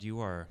You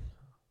are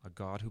a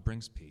God who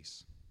brings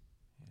peace.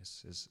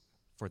 This is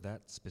for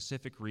that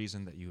specific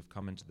reason that you have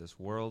come into this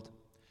world,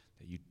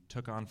 that you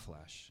took on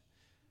flesh,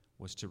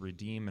 was to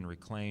redeem and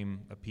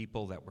reclaim a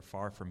people that were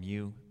far from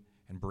you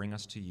and bring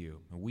us to you.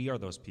 And we are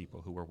those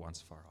people who were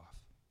once far off.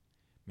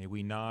 May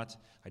we not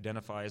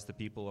identify as the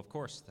people, of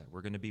course, that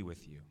we're going to be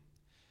with you,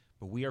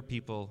 but we are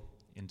people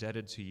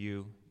indebted to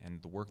you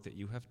and the work that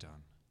you have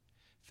done.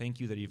 Thank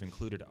you that you've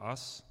included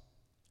us,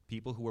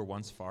 people who were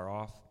once far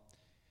off,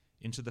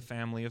 into the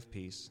family of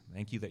peace.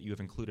 Thank you that you have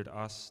included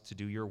us to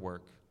do your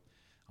work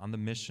on the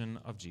mission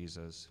of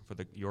Jesus for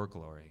your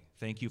glory.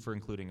 Thank you for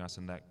including us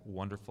in that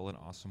wonderful and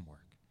awesome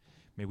work.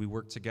 May we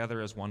work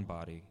together as one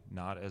body,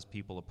 not as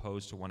people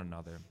opposed to one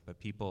another, but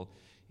people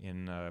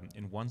in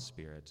one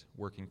spirit,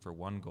 working for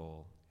one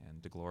goal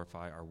and to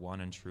glorify our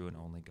one and true and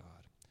only God.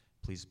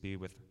 Please be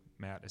with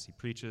Matt as he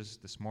preaches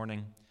this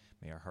morning.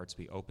 May our hearts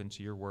be open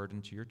to your word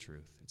and to your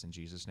truth. It's in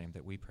Jesus' name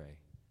that we pray.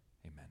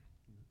 Amen.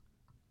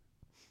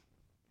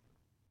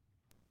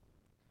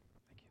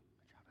 Thank you.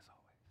 Good job as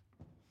always.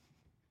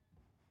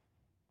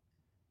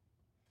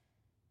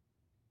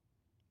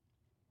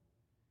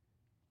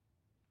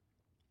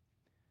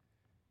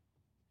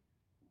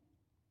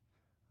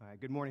 All right,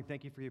 good morning.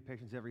 Thank you for your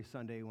patience every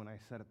Sunday when I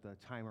set up the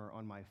timer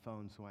on my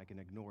phone so I can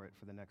ignore it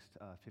for the next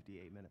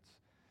 58 minutes.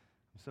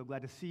 I'm so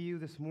glad to see you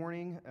this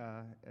morning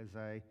as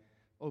I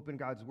open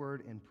God's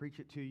Word and preach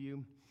it to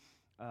you.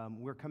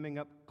 We're coming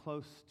up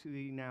close to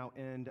the now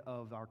end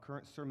of our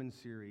current sermon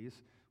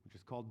series, which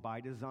is called By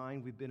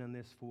Design. We've been in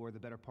this for the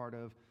better part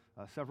of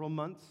several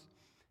months.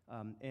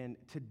 And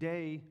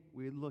today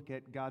we look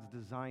at God's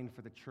design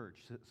for the church.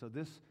 So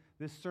this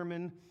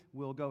sermon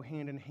will go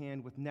hand in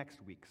hand with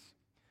next week's.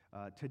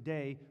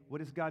 Today,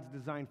 what is God's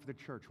design for the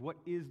church? What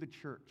is the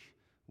church?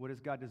 What has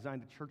God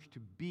designed the church to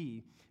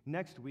be?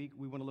 Next week,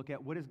 we want to look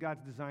at what is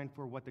God's design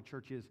for what the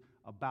church is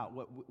about.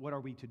 What are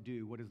we to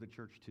do? What is the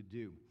church to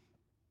do?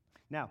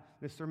 Now,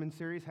 this sermon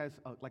series has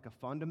like a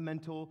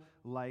fundamental,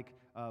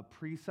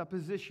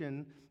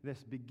 presupposition,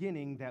 this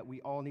beginning that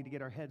we all need to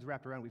get our heads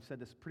wrapped around. We've said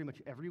this pretty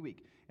much every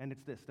week, and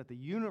it's this, that the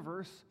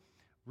universe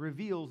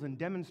reveals and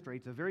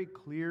demonstrates a very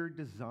clear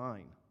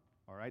design,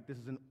 all right? This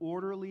is an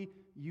orderly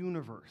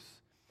universe.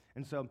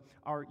 And so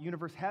our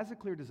universe has a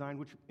clear design,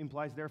 which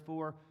implies,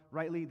 therefore,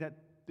 rightly, that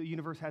the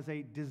universe has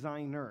a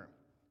designer.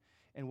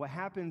 And what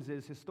happens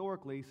is,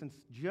 historically, since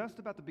just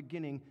about the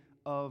beginning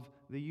of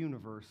the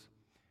universe,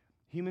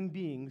 human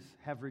beings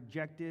have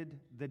rejected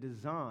the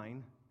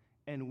design,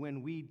 and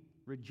when we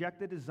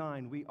reject the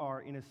design, we are,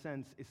 in a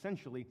sense,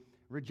 essentially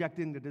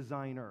rejecting the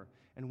designer.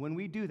 And when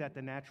we do that,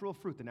 the natural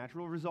fruit, the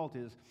natural result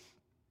is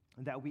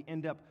that we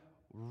end up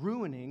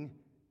ruining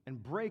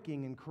and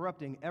breaking and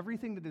corrupting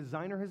everything the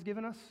designer has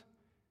given us,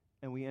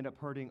 and we end up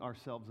hurting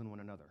ourselves and one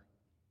another.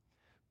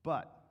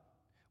 But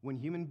when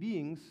human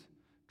beings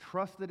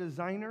trust the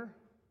designer,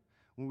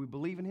 when we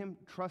believe in him,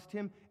 trust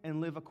him,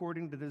 and live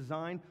according to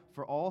design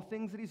for all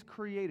things that he's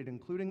created,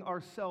 including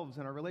ourselves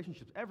and our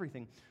relationships,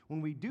 everything,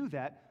 when we do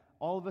that,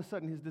 all of a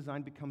sudden his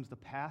design becomes the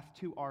path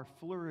to our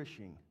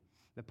flourishing,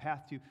 the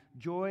path to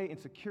joy and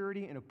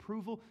security and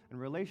approval and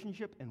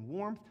relationship and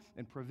warmth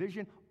and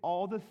provision,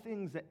 all the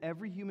things that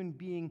every human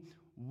being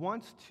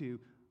wants to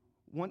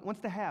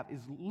have,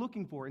 is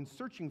looking for and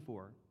searching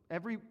for.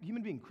 Every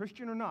human being,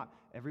 Christian or not,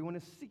 everyone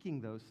is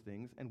seeking those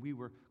things, and we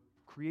were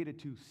created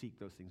to seek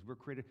those things. We're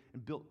created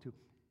and built to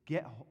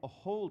get a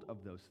hold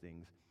of those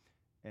things,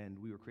 and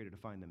we were created to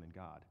find them in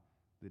God,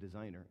 the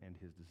designer, and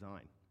his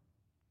design.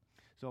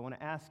 So I want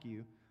to ask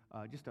you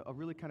just a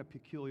really kind of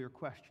peculiar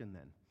question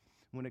then.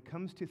 When it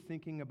comes to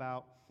thinking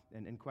about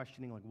and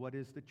questioning, like, what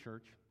is the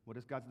church? What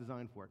is God's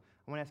design for it?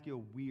 I want to ask you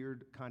a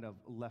weird kind of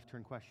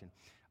left-turn question.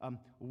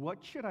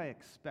 What should I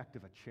expect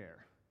of a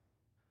chair?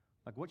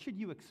 Like, what should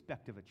you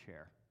expect of a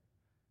chair?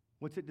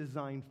 What's it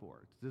designed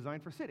for? It's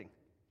designed for sitting.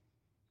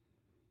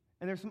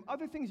 And there's some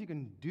other things you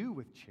can do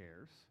with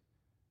chairs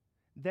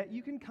that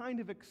you can kind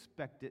of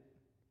expect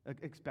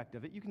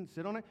of it. You can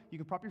sit on it. You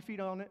can prop your feet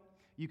on it.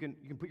 You can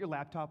put your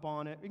laptop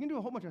on it. You can do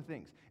a whole bunch of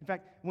things. In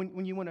fact,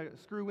 when you want to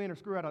screw in or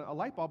screw out a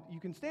light bulb, you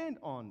can stand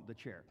on the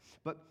chair.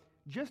 But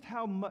just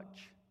how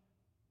much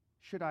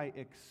should I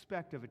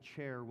expect of a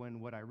chair when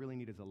what I really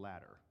need is a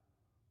ladder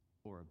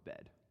or a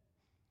bed?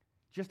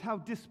 Just how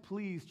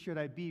displeased should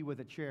I be with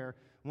a chair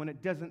when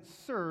it doesn't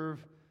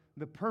serve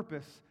the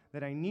purpose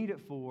that I need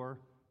it for,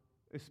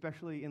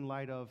 especially in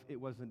light of it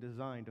wasn't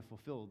designed to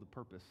fulfill the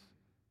purpose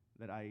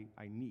that I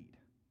need,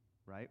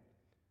 right?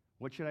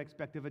 What should I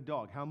expect of a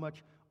dog? How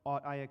much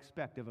ought I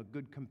expect of a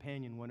good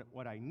companion when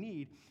what I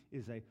need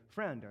is a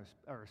friend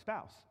or a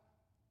spouse?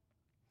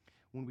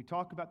 When we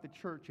talk about the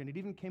church, and it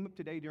even came up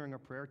today during our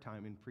prayer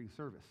time in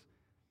pre-service,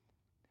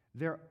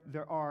 there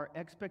are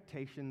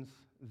expectations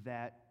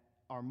that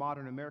our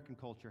modern American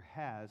culture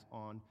has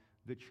on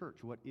the church.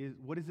 What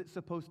is it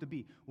supposed to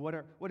be? What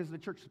is the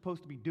church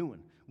supposed to be doing?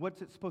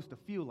 What's it supposed to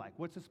feel like?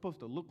 What's it supposed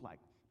to look like?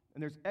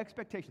 And there's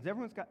expectations.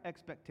 Everyone's got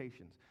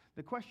expectations.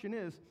 The question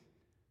is,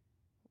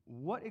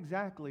 what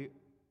exactly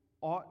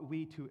ought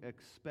we to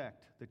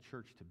expect the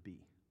church to be?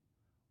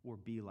 or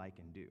be like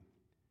and do.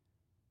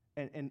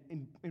 And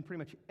in pretty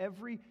much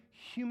every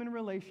human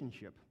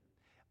relationship,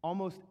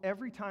 almost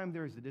every time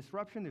there's a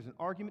disruption, there's an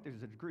argument,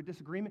 there's a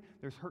disagreement,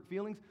 there's hurt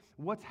feelings,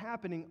 what's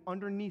happening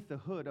underneath the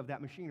hood of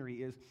that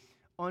machinery is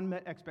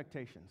unmet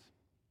expectations.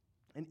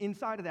 And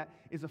inside of that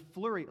is a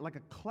flurry, like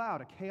a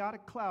cloud, a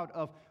chaotic cloud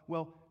of,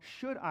 well,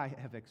 should I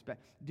have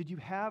expected? Did you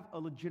have a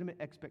legitimate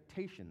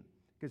expectation?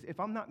 Because if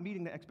I'm not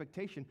meeting the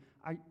expectation,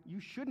 you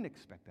shouldn't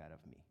expect that of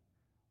me.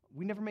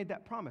 We never made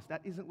that promise.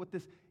 That isn't what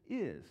this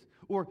is.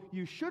 Or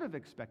you should have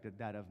expected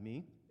that of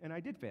me, and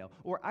I did fail.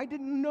 Or I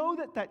didn't know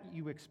that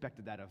you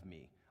expected that of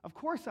me. Of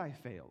course I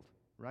failed,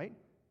 right?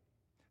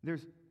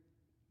 There's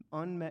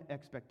unmet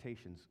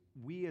expectations.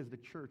 We as the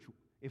church,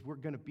 if we're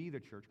going to be the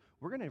church,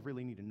 we're going to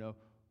really need to know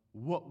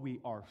what we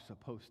are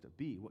supposed to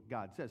be, what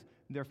God says.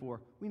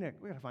 Therefore, we got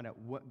to find out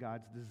what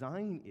God's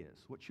design is.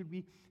 What should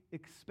we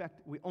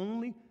expect? We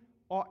only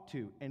ought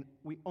to, and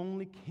we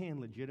only can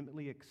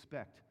legitimately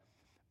expect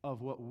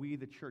of what we,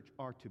 the church,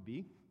 are to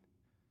be,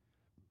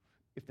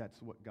 if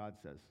that's what God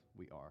says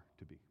we are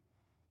to be.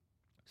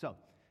 So,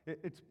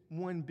 it's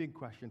one big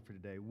question for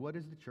today. What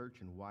is the church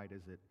and why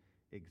does it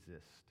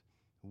exist?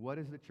 What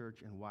is the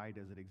church and why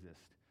does it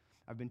exist?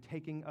 I've been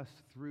taking us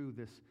through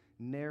this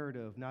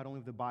narrative, not only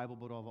of the Bible,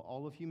 but of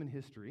all of human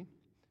history,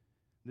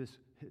 this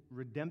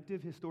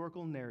redemptive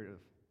historical narrative.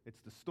 It's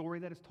the story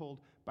that is told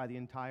by the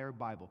entire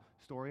Bible.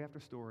 Story after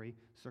story,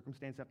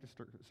 circumstance after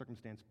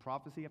circumstance,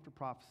 prophecy after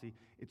prophecy.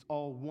 It's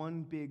all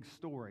one big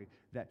story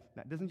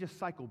that doesn't just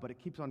cycle, but it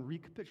keeps on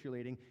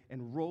recapitulating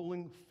and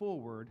rolling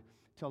forward,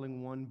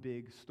 telling one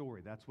big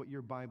story. That's what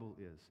your Bible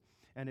is.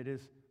 And it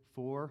is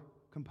 4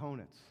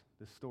 components,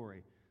 this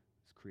story.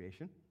 It's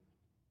creation,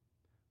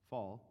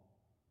 fall,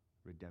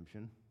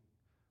 redemption,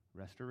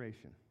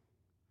 restoration.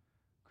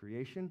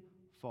 Creation,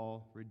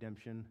 fall,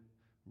 redemption,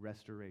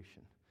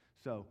 restoration.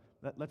 So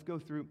let's go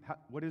through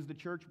what is the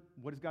church?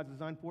 What is God's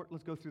design for it?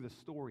 Let's go through the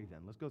story then.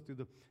 Let's go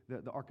through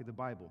the arc of the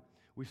Bible.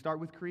 We start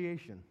with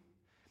creation.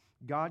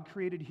 God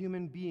created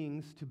human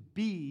beings to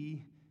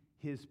be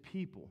his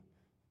people.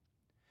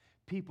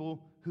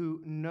 People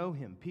who know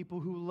him,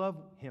 people who love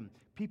him,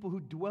 people who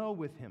dwell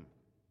with him.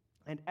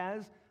 And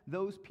as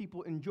those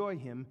people enjoy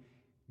him,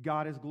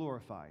 God is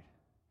glorified.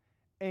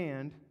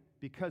 And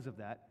because of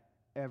that,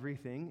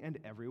 everything and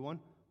everyone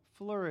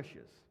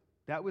flourishes.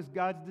 That was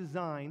God's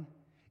design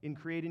in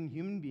creating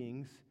human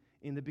beings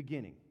in the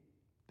beginning.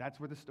 That's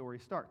where the story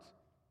starts.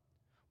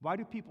 Why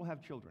do people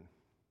have children?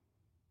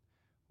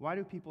 Why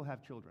do people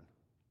have children?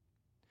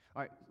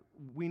 All right,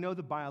 we know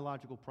the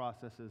biological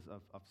processes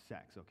of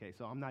sex, okay?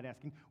 So I'm not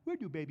asking, where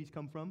do babies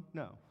come from?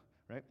 No,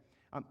 right?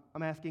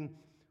 I'm asking,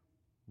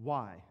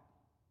 why?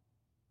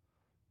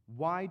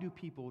 Why do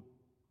people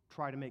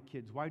try to make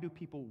kids? Why do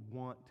people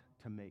want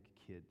to make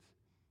kids?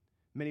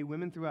 Many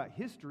women throughout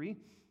history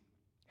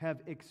have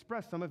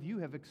expressed, some of you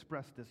have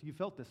expressed this, you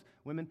felt this,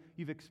 women,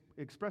 you've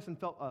expressed and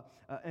felt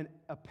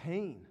a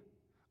pain,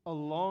 a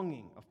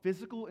longing, a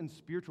physical and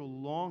spiritual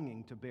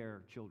longing to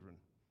bear children.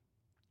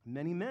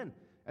 Many men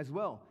as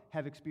well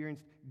have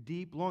experienced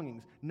deep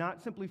longings,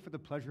 not simply for the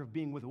pleasure of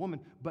being with a woman,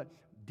 but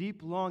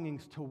deep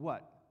longings to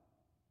what?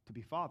 To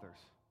be fathers,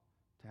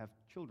 to have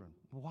children.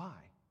 Why?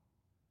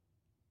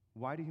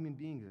 Why do human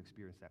beings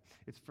experience that?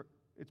 It's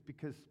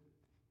because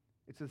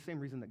it's the same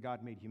reason that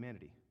God made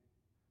humanity.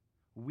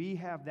 We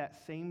have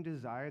that same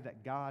desire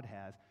that God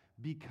has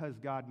because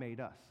God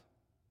made us.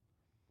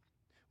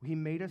 He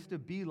made us to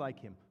be like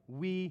him.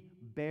 We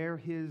bear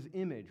his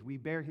image. We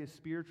bear his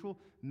spiritual,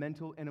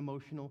 mental, and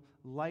emotional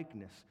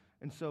likeness.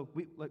 And so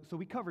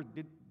we covered,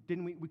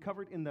 didn't we? We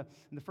covered in the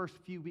first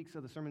few weeks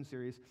of the sermon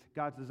series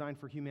God's design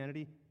for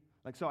humanity.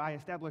 So I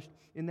established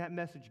in that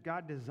message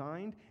God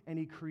designed and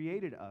he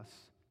created us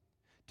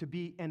to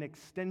be an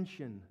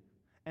extension,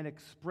 an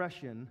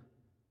expression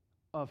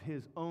of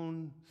his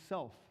own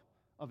self,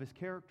 of his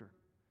character.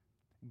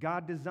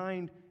 God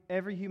designed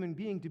every human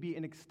being to be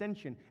an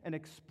extension, an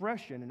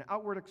expression, an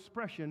outward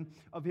expression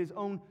of his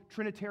own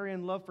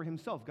Trinitarian love for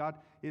himself. God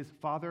is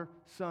Father,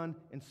 Son,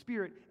 and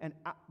Spirit, and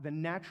the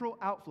natural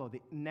outflow,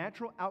 the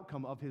natural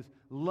outcome of his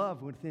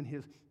love within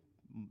his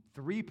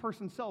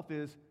 3-person self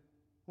is,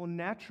 well,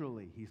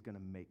 naturally, he's going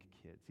to make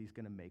kids. He's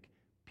going to make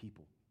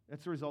people.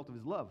 That's the result of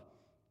his love.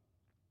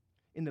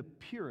 In the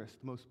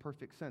purest, most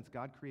perfect sense,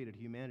 God created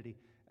humanity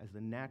as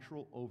the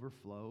natural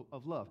overflow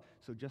of love.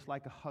 So just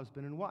like a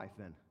husband and wife,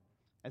 then,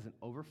 as an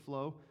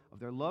overflow of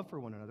their love for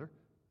one another,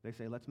 they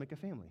say, let's make a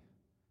family.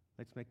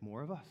 Let's make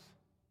more of us,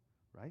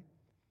 right?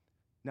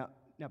 Now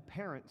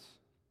parents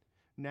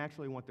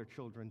naturally want their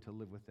children to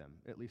live with them,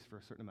 at least for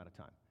a certain amount of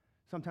time.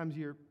 Sometimes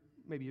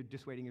maybe you're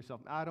dissuading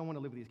yourself, I don't want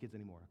to live with these kids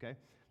anymore, okay?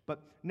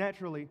 But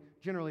naturally,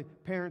 generally,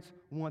 parents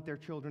want their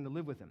children to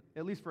live with them,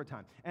 at least for a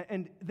time.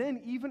 And then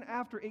even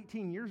after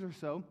 18 years or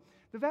so,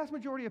 the vast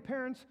majority of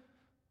parents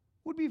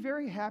would be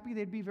very happy,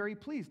 they'd be very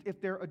pleased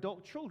if their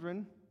adult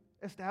children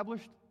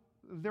established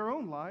their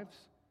own lives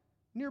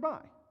nearby.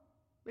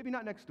 Maybe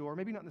not next door,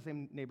 maybe not in the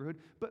same neighborhood,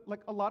 but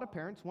like a lot of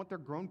parents want their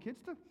grown kids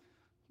to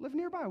live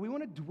nearby. We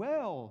want to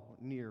dwell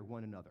near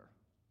one another.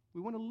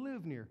 We want to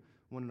live near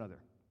one another.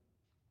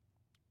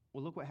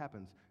 Well, look what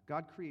happens.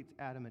 God creates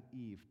Adam and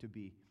Eve to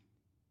be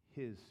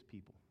his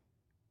people.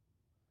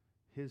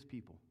 His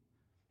people.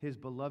 His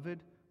beloved,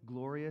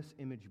 glorious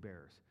image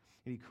bearers.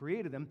 And he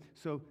created them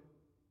so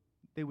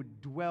they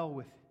would dwell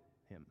with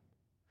him.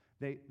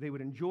 They would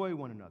enjoy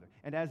one another.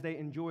 And as they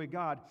enjoy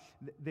God,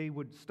 they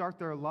would start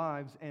their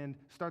lives and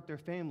start their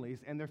families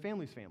and their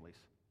families' families.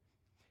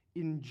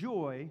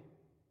 Enjoy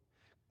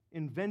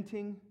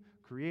inventing,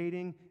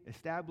 creating,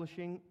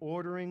 establishing,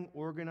 ordering,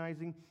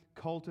 organizing,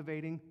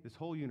 cultivating this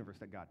whole universe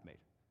that God made.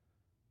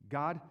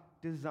 God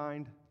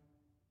designed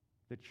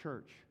the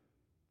church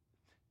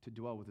to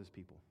dwell with his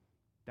people.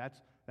 That's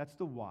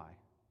the why.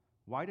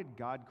 Why did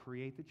God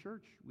create the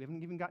church? We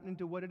haven't even gotten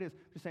into what it is.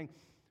 Just saying,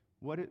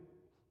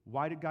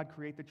 why did God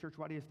create the church?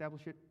 Why did he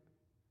establish it?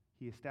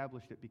 He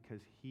established it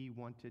because he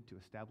wanted to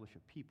establish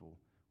a people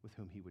with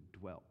whom he would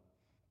dwell.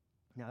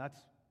 Now,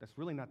 that's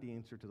really not the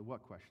answer to the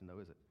what question, though,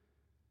 is it?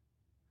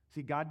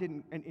 See, God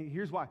didn't, and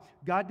here's why.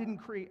 God didn't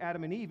create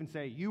Adam and Eve and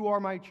say, you are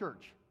my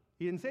church.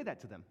 He didn't say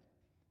that to them.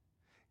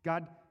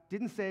 God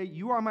didn't say,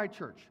 you are my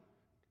church.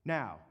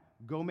 Now,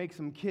 go make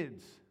some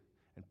kids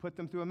and put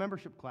them through a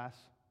membership class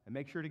and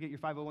make sure to get your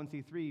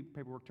 501c3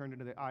 paperwork turned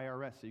into the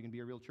IRS so you can be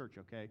a real church,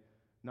 okay?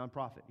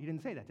 Nonprofit. He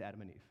didn't say that to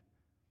Adam and Eve.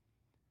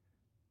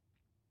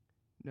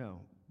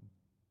 No,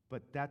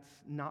 but that's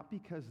not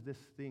because this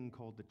thing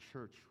called the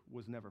church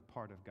was never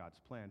part of God's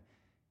plan.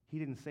 He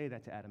didn't say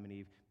that to Adam and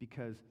Eve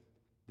because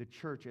the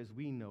church as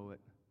we know it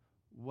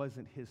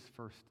wasn't his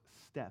first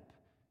step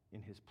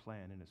in his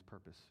plan and his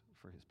purpose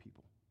for his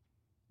people.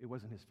 It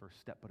wasn't his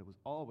first step, but it was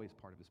always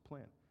part of his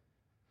plan.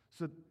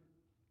 So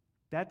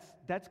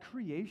that's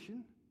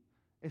creation,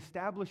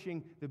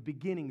 establishing the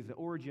beginnings, the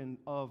origin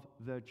of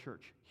the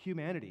church.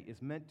 Humanity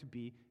is meant to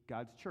be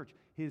God's church,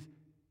 his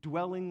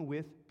dwelling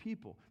with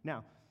people.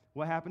 Now,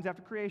 what happens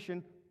after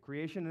creation?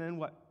 Creation and then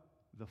what?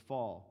 The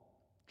fall.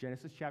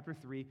 Genesis chapter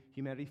 3,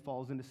 humanity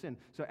falls into sin.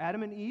 So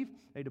Adam and Eve,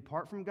 they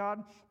depart from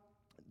God.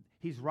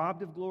 He's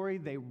robbed of glory.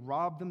 They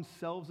rob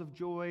themselves of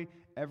joy.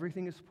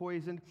 Everything is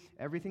poisoned.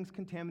 Everything's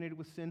contaminated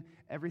with sin.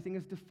 Everything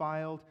is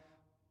defiled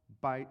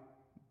by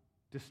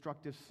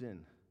destructive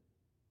sin.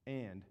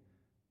 And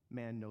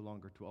man no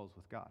longer dwells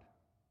with God.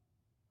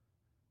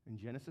 In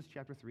Genesis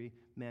chapter 3,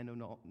 man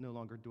no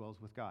longer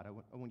dwells with God.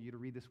 I want you to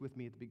read this with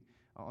me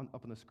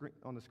up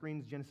on the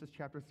screens. Genesis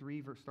chapter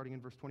 3, starting in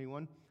verse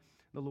 21.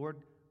 The Lord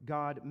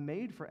God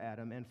made for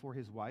Adam and for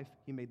his wife,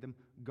 he made them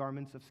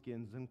garments of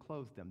skins and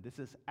clothed them. This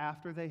is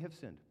after they have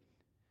sinned.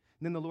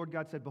 And then the Lord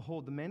God said,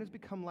 behold, the man has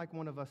become like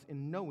one of us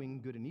in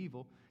knowing good and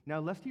evil. Now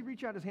lest he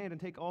reach out his hand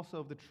and take also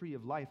of the tree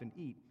of life and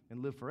eat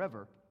and live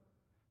forever.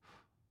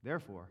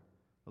 Therefore,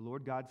 the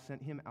Lord God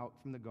sent him out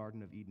from the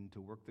Garden of Eden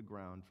to work the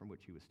ground from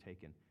which he was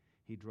taken.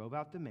 He drove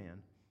out the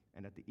man,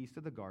 and at the east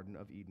of the Garden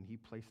of Eden he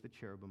placed the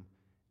cherubim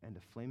and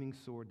a flaming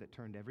sword that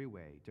turned every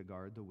way to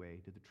guard the way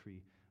to the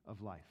tree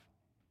of life.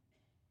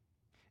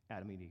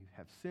 Adam and Eve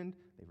have sinned.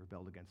 They've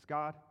rebelled against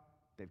God.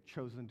 They've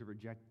chosen to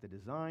reject the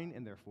design,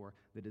 and therefore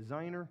the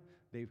designer.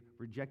 They've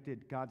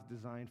rejected God's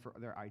design for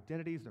their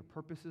identities, their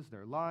purposes,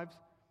 their lives.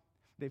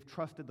 They've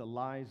trusted the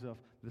lies of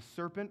the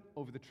serpent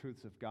over the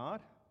truths of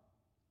God.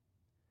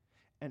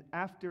 And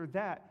after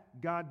that,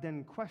 God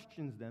then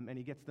questions them, and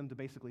he gets them to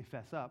basically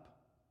fess up.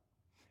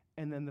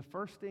 And then the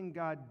first thing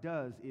God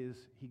does is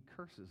he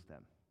curses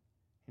them,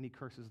 and he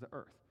curses the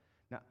earth.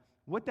 Now,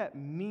 what that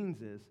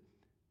means is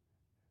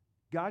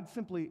God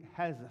simply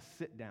has a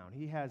sit down.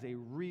 He has a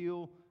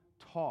real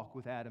talk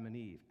with Adam and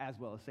Eve, as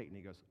well as Satan.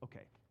 He goes,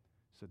 okay,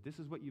 so this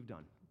is what you've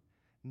done.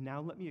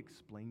 Now let me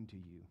explain to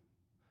you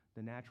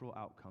the natural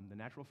outcome, the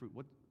natural fruit.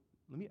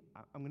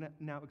 I'm going to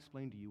now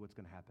explain to you what's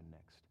going to happen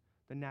next.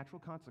 The natural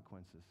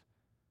consequences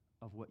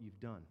of what you've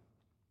done.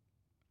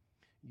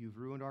 You've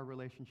ruined our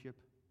relationship,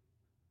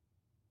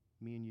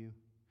 me and you.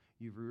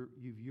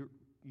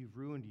 You've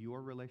ruined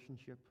your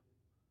relationship,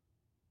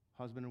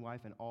 husband and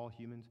wife and all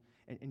humans.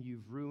 And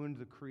you've ruined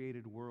the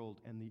created world,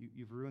 and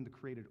you've ruined the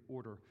created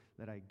order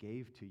that I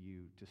gave to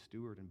you to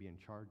steward and be in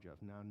charge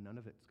of. Now none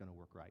of it's going to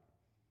work right.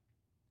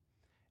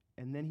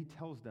 And then he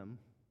tells them,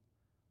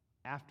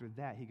 after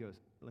that, he goes,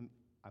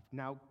 I've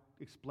now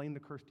explained the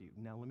curse to you.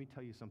 Now let me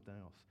tell you something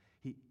else.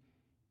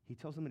 He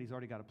tells them that he's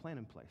already got a plan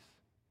in place.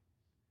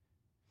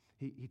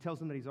 He tells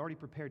them that he's already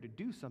prepared to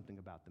do something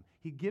about them.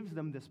 He gives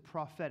them this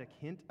prophetic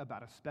hint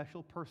about a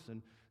special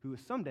person who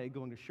is someday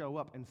going to show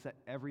up and set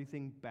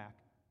everything back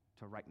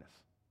to rightness.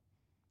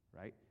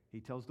 Right? He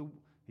tells them,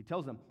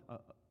 a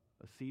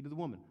seed of the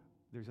woman.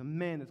 There's a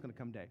man that's going to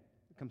come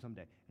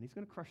someday, and he's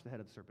going to crush the head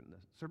of the serpent. The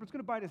serpent's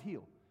going to bite his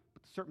heel,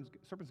 but the serpent's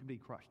going to be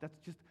crushed. That's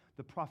just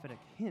the prophetic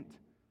hint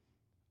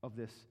of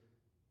this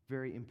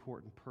very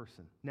important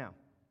person. Now,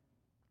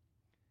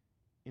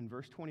 in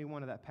verse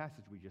 21 of that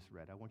passage we just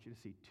read, I want you to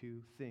see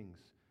two things.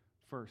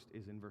 First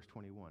is in verse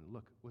 21.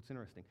 Look, what's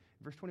interesting.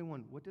 In verse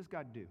 21, what does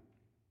God do?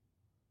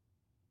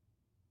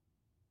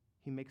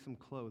 He makes some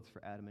clothes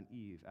for Adam and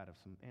Eve out of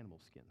some animal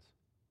skins.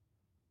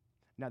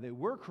 Now, they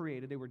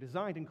were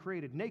designed and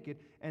created naked,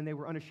 and they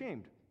were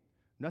unashamed.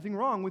 Nothing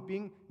wrong with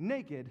being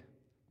naked,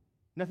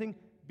 Nothing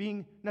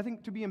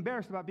to be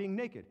embarrassed about being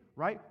naked,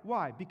 right?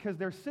 Why? Because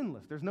they're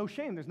sinless. There's no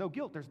shame. There's no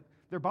guilt.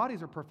 Their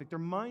bodies are perfect. Their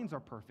minds are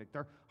perfect.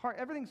 Their heart,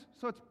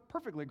 so it's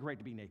perfectly great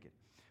to be naked.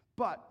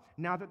 But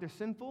now that they're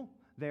sinful,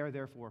 they are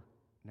therefore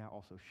now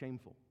also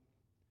shameful.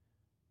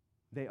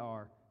 They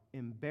are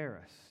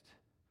embarrassed.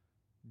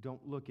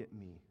 Don't look at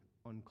me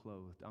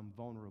unclothed. I'm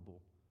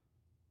vulnerable.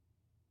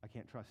 I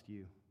can't trust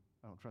you.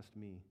 I don't trust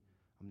me.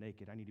 I'm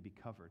naked. I need to be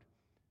covered.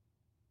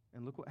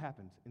 And look what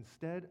happens.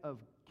 Instead of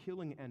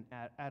killing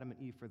Adam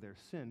and Eve for their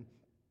sin,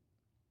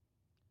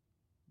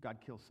 God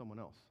kills someone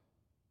else.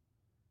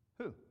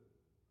 Who?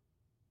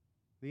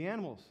 The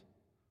animals.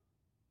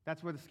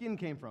 That's where the skin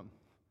came from.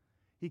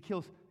 He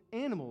kills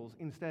animals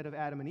instead of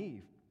Adam and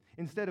Eve.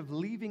 Instead of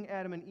leaving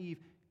Adam and Eve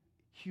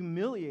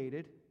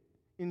humiliated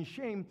in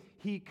shame,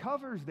 he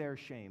covers their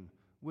shame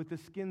with the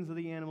skins of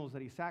the animals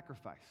that he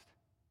sacrificed.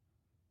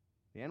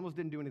 The animals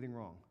didn't do anything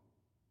wrong.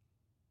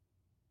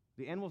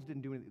 The animals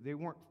didn't do anything. They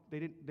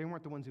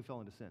weren't the ones who fell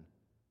into sin.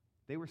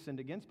 They were sinned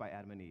against by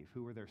Adam and Eve,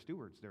 who were their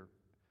stewards, their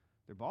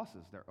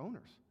bosses, their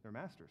owners, their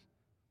masters.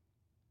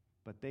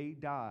 But they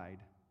died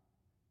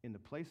in the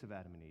place of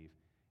Adam and Eve,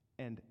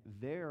 and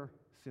their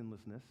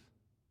sinlessness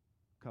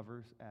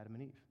covers Adam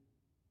and Eve.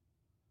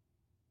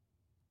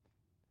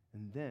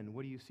 And then,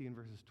 what do you see in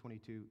verses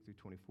 22 through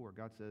 24?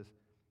 God says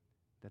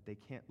that they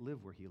can't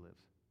live where he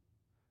lives.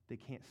 They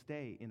can't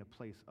stay in a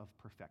place of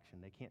perfection.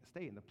 They can't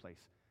stay in the place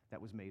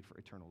that was made for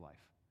eternal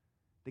life.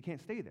 They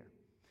can't stay there.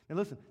 Now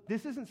listen,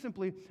 this isn't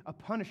simply a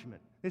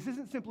punishment. This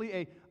isn't simply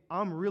a,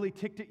 I'm really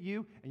ticked at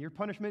you, and your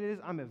punishment is,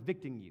 I'm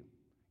evicting you.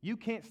 You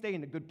can't stay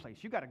in a good place.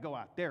 You got to go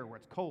out there where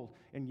it's cold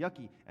and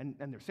yucky, and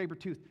there's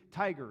saber-toothed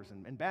tigers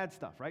and bad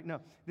stuff, right? No,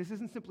 this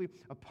isn't simply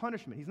a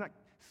punishment. He's not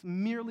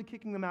merely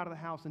kicking them out of the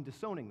house and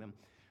disowning them.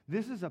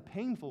 This is a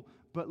painful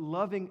but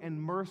loving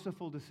and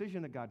merciful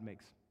decision that God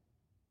makes.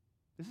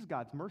 This is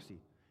God's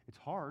mercy. It's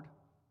hard,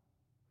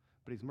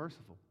 but he's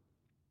merciful.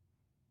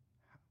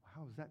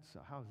 How is that so?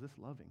 How is this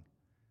loving?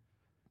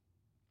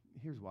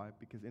 Here's why.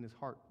 Because in his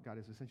heart, God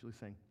is essentially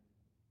saying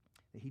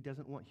that he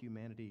doesn't want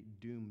humanity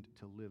doomed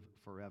to live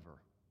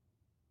forever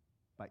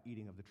by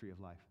eating of the tree of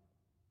life.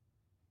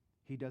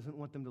 He doesn't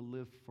want them to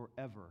live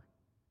forever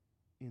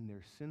in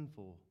their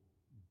sinful,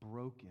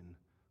 broken,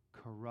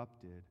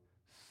 corrupted,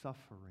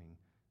 suffering,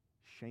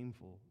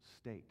 shameful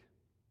state.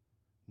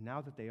 Now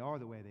that they are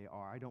the way they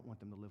are, I don't want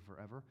them to live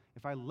forever.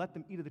 If I let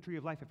them eat of the tree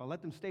of life, if I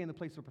let them stay in the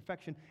place of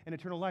perfection and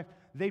eternal life,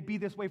 they'd be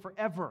this way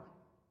forever.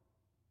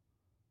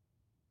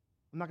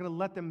 I'm not going to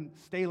let them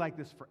stay like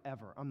this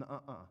forever.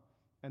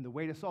 And the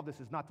way to solve this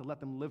is not to let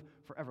them live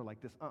forever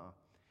like this.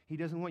 He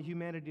doesn't want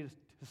humanity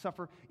to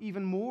suffer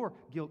even more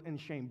guilt and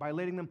shame by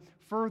letting them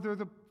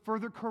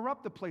further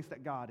corrupt the place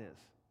that God is.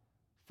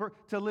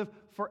 To live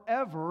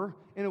forever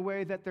in a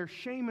way that their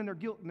shame and their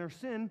guilt and their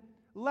sin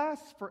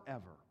lasts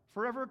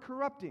forever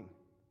corrupting.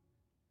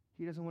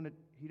 He doesn't want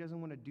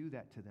to do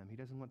that to them. He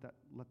doesn't want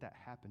let that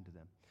happen to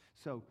them.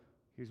 So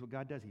here's what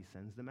God does. He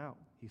sends them out.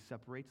 He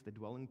separates the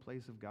dwelling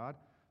place of God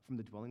from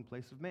the dwelling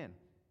place of man.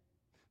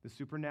 The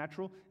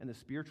supernatural and the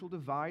spiritual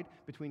divide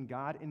between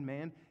God and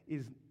man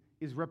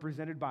is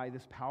represented by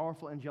this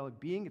powerful angelic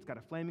being. It's got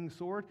a flaming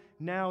sword.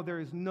 Now there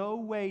is no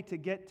way to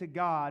get to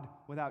God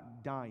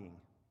without dying.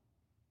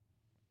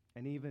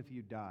 And even if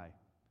you die,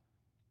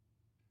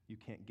 you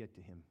can't get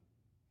to him,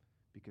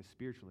 because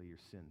spiritually your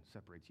sin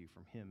separates you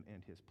from him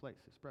and his place,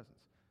 his presence.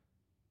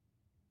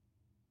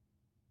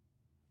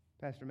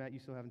 Pastor Matt, you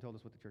still haven't told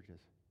us what the church is.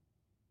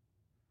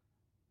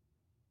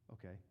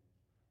 Okay,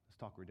 let's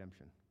talk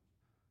redemption.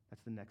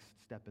 That's the next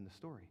step in the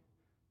story.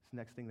 It's the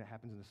next thing that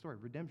happens in the story,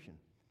 redemption.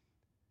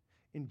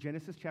 In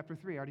Genesis chapter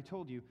 3, I already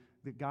told you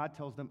that God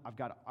tells them,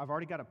 I've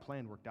already got a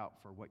plan worked out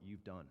for what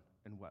you've done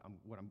and what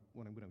I'm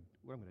going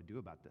to do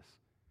about this.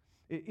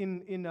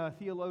 In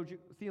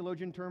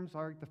theologian terms,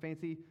 the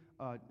fancy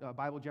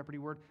Bible Jeopardy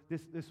word,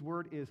 this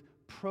word is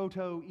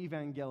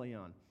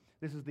proto-evangelion.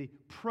 This is the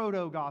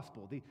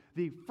proto-gospel,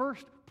 the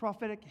first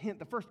prophetic hint,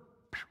 the first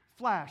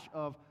flash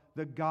of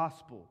the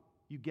gospel.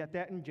 You get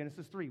that in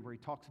Genesis 3, where he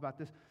talks about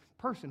this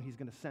person he's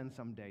going to send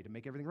someday to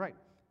make everything right.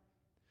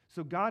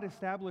 So God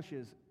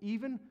establishes,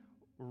 even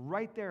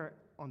right there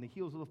on the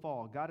heels of the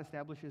fall, God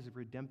establishes a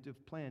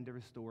redemptive plan to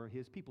restore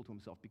his people to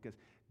himself, because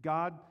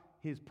God,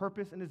 his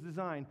purpose and his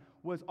design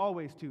was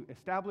always to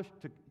establish,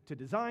 to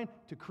design,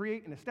 to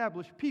create and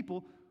establish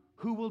people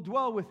who will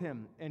dwell with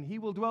him, and he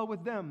will dwell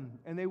with them,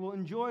 and they will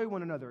enjoy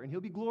one another, and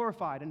he'll be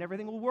glorified, and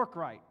everything will work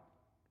right.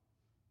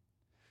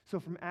 So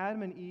from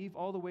Adam and Eve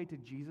all the way to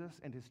Jesus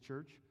and his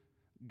church,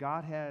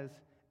 God has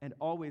and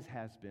always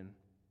has been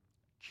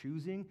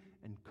choosing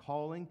and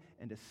calling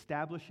and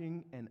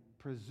establishing and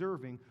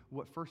preserving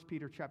what 1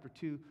 Peter chapter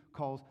 2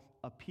 calls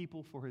a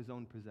people for his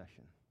own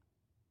possession.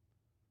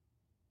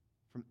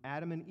 From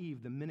Adam and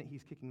Eve, the minute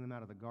he's kicking them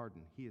out of the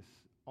garden, he is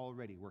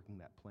already working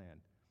that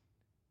plan.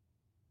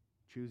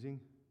 Choosing,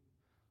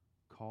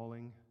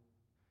 calling,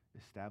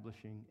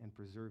 establishing, and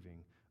preserving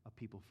a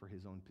people for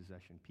his own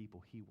possession,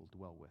 people he will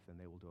dwell with, and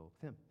they will dwell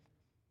with him.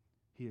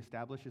 He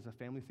establishes a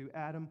family through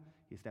Adam.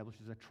 He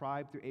establishes a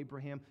tribe through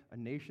Abraham, a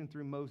nation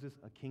through Moses,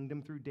 a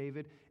kingdom through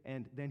David,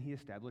 and then he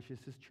establishes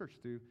his church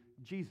through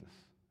Jesus,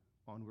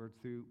 onward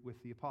through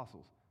with the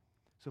apostles.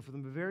 So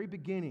from the very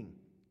beginning,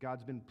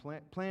 God's been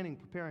planning,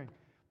 preparing,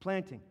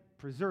 planting,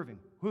 preserving.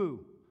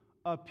 Who?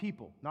 A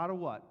people. Not a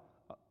what?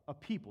 A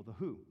people. The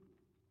who.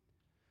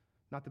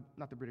 Not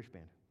the British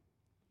band.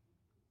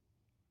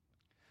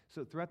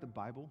 So throughout the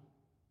Bible,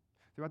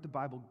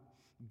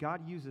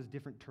 God uses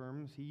different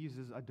terms. He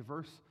uses a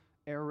diverse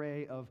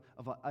array of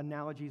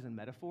analogies and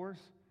metaphors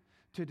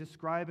to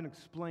describe and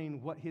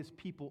explain what his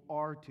people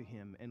are to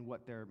him and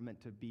what they're meant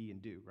to be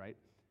and do, right?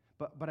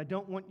 But I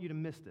don't want you to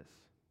miss this.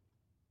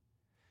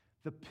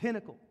 The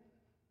pinnacle,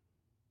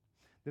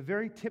 the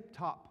very tip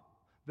top,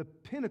 the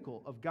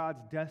pinnacle of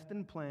God's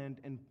destined plan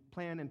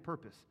and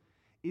purpose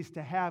is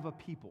to have a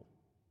people.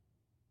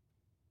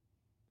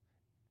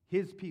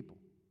 His people,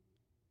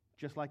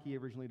 just like he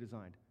originally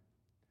designed.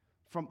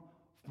 From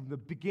the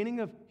beginning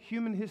of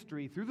human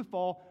history, through the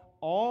fall,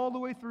 all the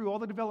way through all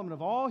the development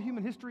of all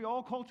human history,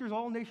 all cultures,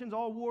 all nations,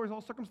 all wars,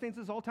 all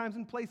circumstances, all times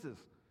and places.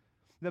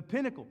 The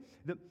pinnacle,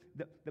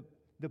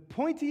 the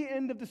pointy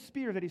end of the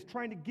spear that he's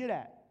trying to get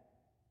at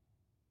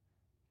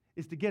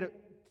is to get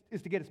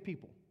his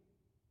people.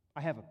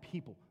 I have a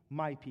people,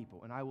 my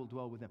people, and I will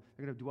dwell with them.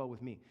 They're going to dwell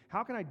with me.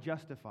 How can I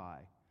justify?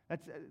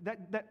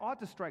 That ought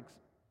to strike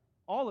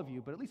all of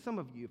you, but at least some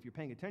of you, if you're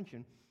paying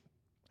attention,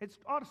 it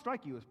ought to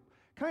strike you as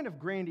kind of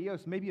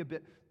grandiose, maybe a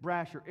bit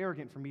brash or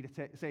arrogant for me to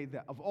say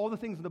that of all the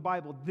things in the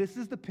Bible, this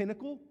is the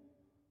pinnacle.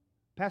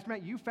 Pastor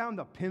Matt, you found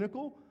the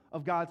pinnacle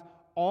of God's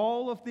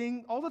all the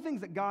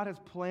things that God has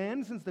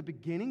planned since the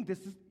beginning. This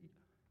is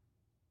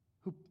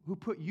who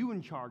put you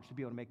in charge to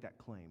be able to make that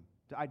claim,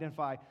 to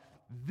identify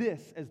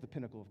this as the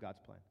pinnacle of God's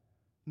plan.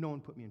 No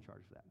one put me in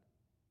charge of that.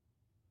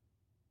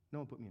 No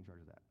one put me in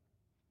charge of that.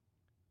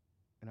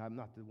 And I'm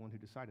not the one who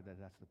decided that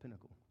that's the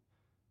pinnacle.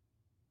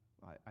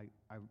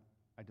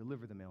 I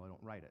deliver the mail, I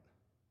don't write it.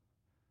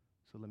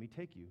 So let me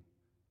take you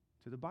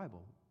to the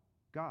Bible.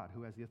 God,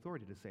 who has the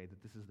authority to say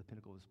that this is the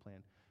pinnacle of his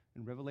plan.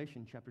 In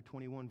Revelation chapter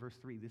 21, verse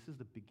 3, this is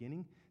the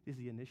beginning, this is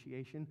the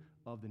initiation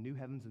of the new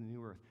heavens and the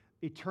new earth.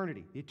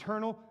 Eternity, the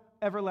eternal,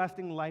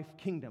 everlasting life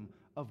kingdom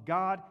of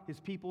God, his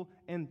people,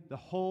 and the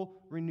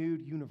whole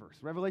renewed universe.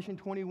 Revelation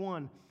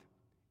 21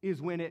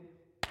 is when it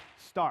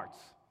starts.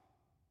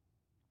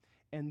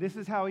 And this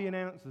is how he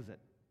announces it.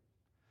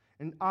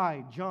 And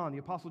I, John, the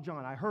Apostle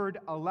John, I heard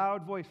a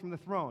loud voice from the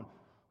throne.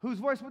 Whose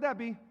voice would that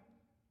be?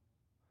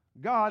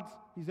 God's.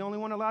 He's the only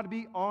one allowed to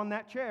be on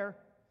that chair.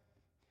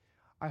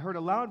 I heard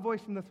a loud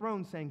voice from the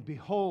throne saying,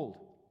 behold.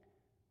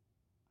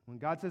 When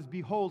God says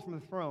behold from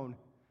the throne,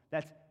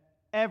 that's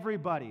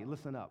everybody.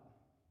 Listen up.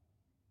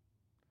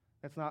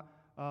 That's not,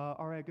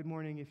 all right, good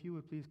morning. If you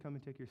would please come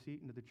and take your seat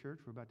into the church.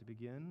 We're about to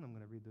begin. I'm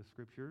going to read the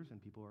scriptures,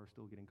 and people are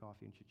still getting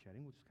coffee and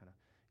chit-chatting. We'll just kind of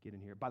get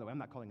in here. By the way, I'm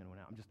not calling anyone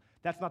out.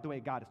 That's not the way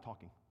God is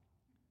talking.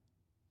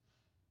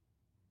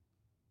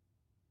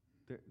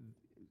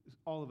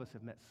 All of us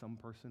have met some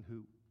person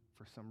who,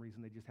 for some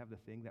reason, they just have the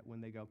thing that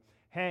when they go,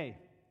 hey,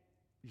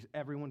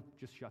 everyone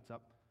just shuts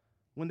up.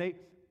 When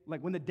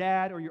the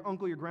dad or your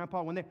uncle, your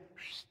grandpa, when they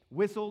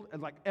whistled,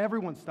 and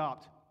everyone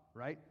stopped,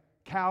 right?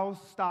 Cows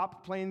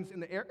stopped, planes in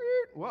the air.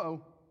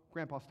 Whoa,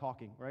 grandpa's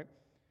talking, right?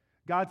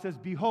 God says,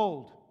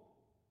 behold,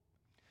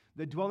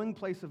 the dwelling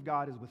place of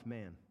God is with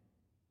man.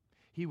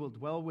 He will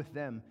dwell with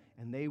them,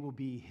 and they will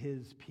be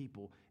his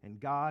people, and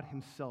God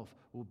himself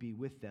will be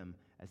with them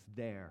as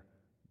their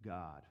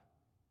God.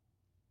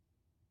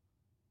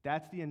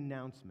 That's the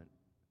announcement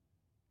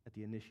at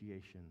the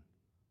initiation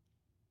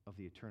of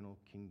the eternal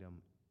kingdom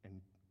and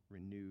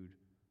renewed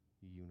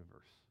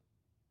universe.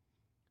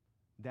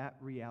 That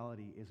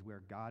reality is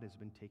where God has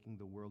been taking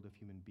the world of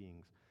human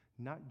beings,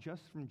 not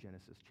just from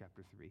Genesis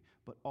chapter 3,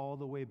 but all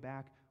the way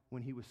back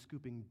when he was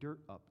scooping dirt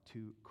up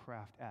to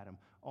craft Adam,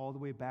 all the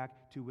way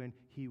back to when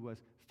he was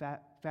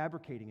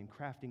fabricating and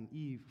crafting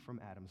Eve from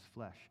Adam's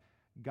flesh.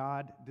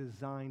 God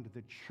designed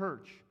the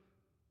church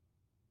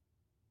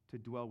to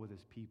dwell with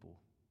his people.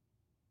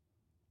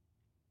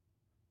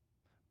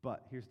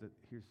 But here's the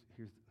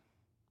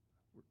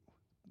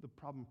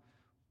problem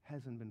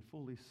hasn't been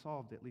fully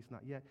solved, at least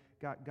not yet.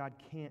 God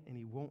can't and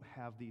he won't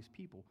have these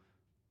people.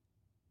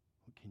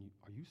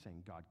 Are you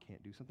saying God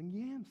can't do something?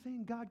 Yeah, I'm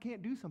saying God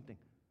can't do something.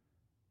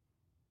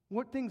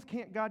 What things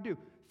can't God do?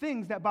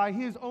 Things that by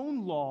his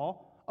own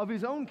law of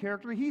his own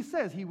character he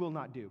says he will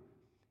not do.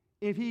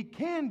 If he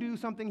can do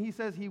something he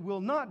says he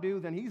will not do,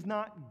 then he's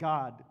not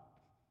God.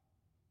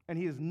 And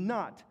he is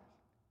not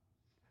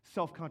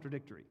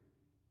self-contradictory.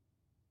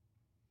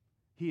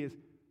 He is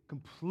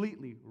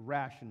completely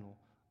rational,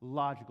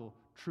 logical,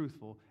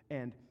 truthful,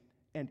 and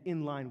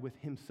in line with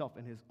himself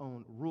and his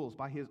own rules,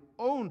 by his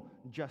own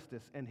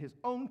justice and his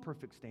own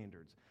perfect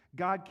standards.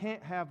 God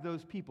can't have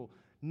those people,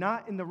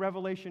 not in the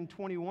Revelation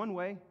 21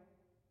 way.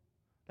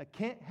 That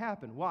can't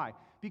happen. Why?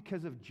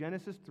 Because of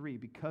Genesis 3,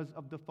 because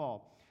of the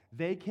fall.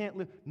 They can't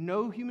live.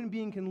 No human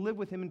being can live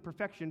with him in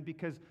perfection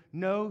because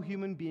no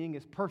human being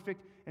is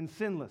perfect and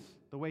sinless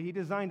the way he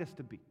designed us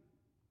to be.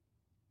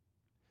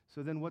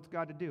 So then what's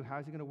God to do? How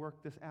is he going to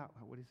work this out?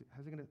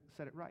 How's he going to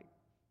set it right?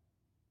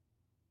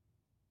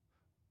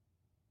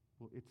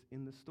 Well, it's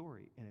in the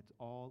story, and it's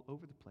all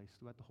over the place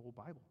throughout the whole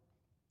Bible.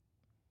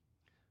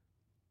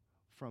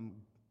 From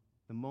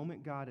the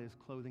moment God is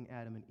clothing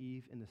Adam and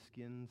Eve in the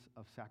skins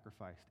of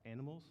sacrificed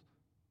animals,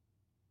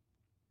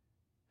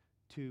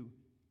 to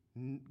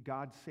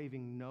God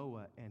saving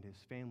Noah and his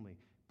family,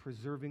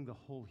 preserving the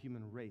whole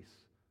human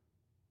race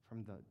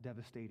from the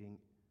devastating,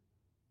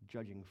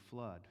 judging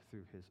flood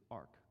through his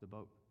ark, the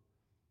boat.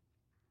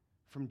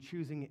 From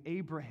choosing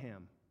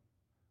Abraham,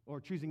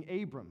 or choosing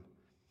Abram,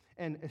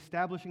 and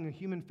establishing a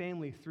human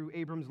family through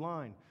Abram's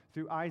line,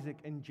 through Isaac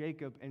and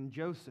Jacob and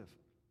Joseph.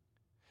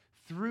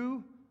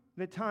 Through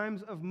the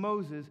times of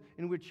Moses,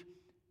 in which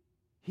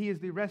he is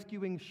the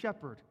rescuing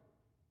shepherd.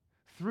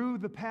 Through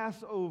the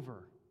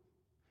Passover,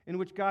 in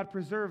which God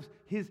preserves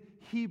his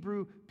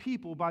Hebrew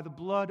people by the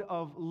blood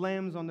of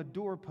lambs on the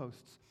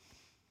doorposts.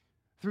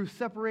 Through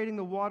separating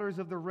the waters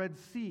of the Red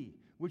Sea,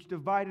 which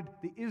divided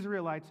the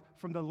Israelites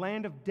from the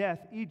land of death,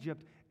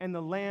 Egypt, and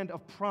the land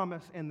of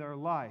promise in their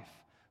life.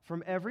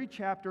 From every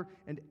chapter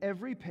and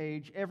every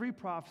page, every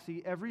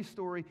prophecy, every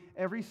story,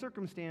 every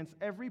circumstance,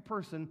 every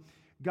person,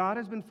 God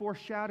has been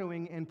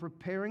foreshadowing and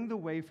preparing the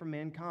way for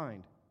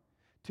mankind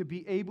to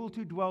be able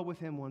to dwell with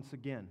him once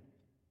again.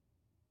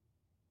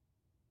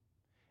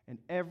 And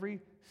every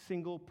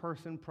single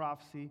person,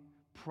 prophecy,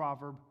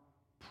 proverb,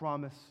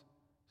 promise,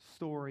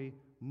 story,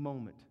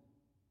 moment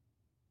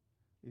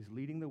is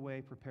leading the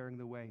way, preparing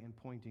the way, and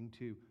pointing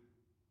to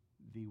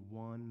the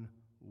one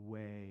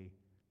way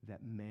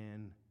that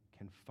man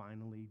can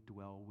finally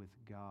dwell with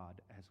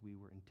God as we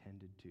were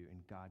intended to,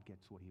 and God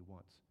gets what he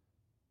wants.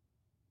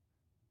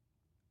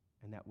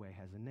 And that way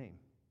has a name.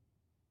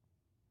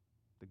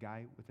 The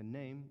guy with a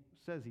name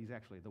says he's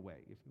actually the way.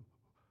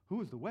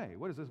 Who is the way?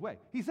 What is this way?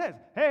 He says,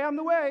 hey, I'm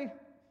the way.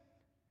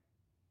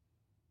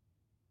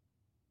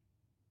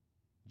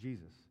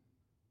 Jesus.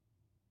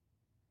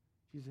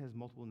 Jesus has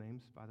multiple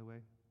names, by the way.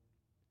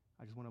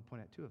 I just want to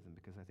point out two of them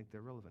because I think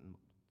they're relevant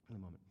in a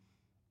moment.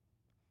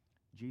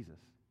 Jesus.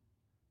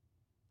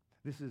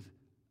 This is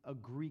a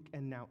Greek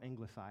and now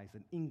anglicized,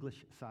 an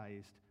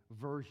English-sized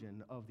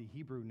version of the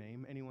Hebrew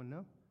name. Anyone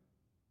know?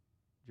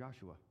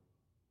 Joshua.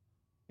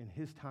 In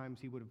his times,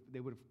 they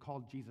would have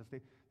called Jesus,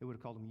 they would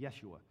have called him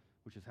Yeshua,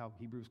 which is how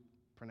Hebrews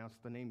pronounce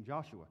the name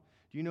Joshua.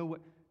 Do you know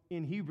what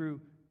in Hebrew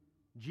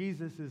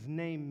Jesus'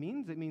 name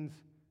means? It means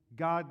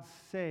God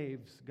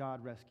saves,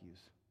 God rescues.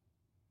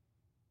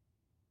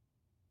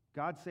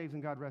 God saves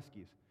and God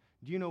rescues.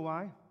 Do you know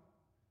why?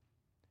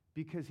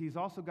 Because he's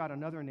also got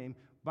another name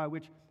by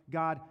which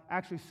God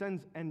actually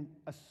sends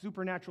a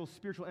supernatural,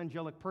 spiritual,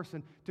 angelic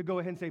person to go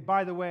ahead and say,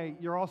 by the way,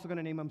 you're also going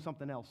to name him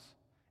something else.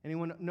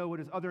 Anyone know what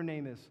his other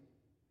name is?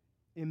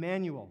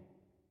 Emmanuel.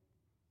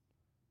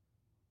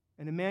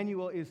 And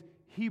Emmanuel is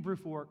Hebrew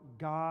for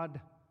God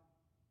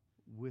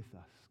with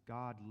us,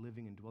 God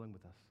living and dwelling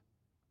with us.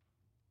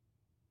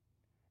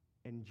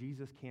 And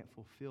Jesus can't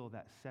fulfill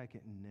that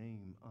second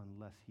name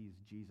unless he's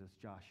Jesus,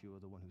 Joshua,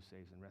 the one who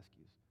saves and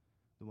rescues,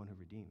 the one who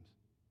redeems.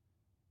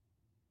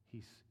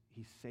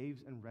 He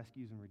saves and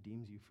rescues and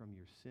redeems you from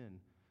your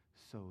sin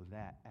so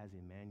that, as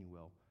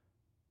Emmanuel,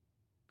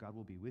 God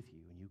will be with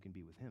you and you can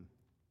be with him.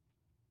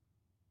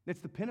 It's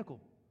the pinnacle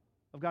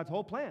of God's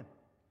whole plan.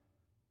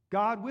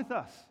 God with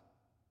us.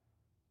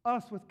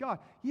 Us with God.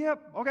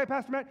 Yep, okay,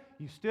 Pastor Matt,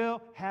 you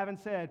still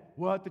haven't said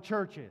what the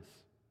church is.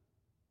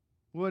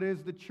 What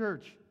is the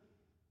church?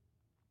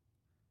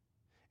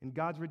 In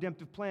God's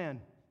redemptive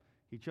plan,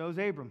 he chose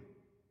Abram.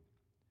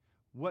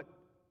 What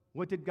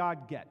did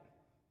God get?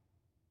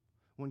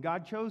 When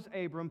God chose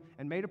Abram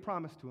and made a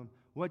promise to him,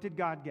 what did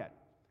God get?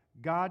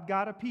 God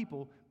got a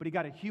people, but he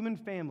got a human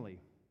family.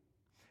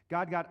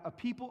 God got a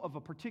people of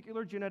a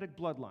particular genetic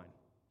bloodline.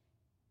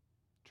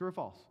 True or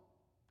false?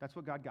 That's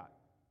what God got.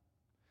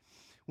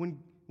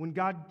 When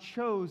God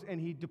chose and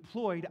he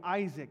deployed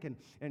Isaac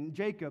and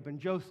Jacob and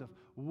Joseph,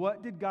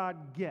 what did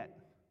God get?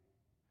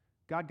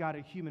 God got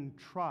a human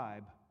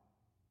tribe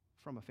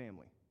from a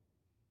family.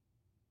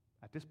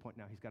 At this point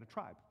now, he's got a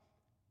tribe.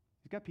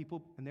 He's got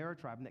people, and they're a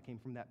tribe, and that came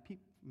from that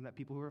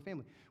people who are a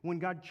family. When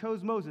God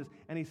chose Moses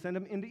and he sent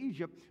him into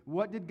Egypt,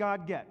 what did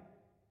God get?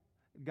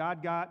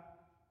 God got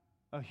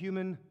a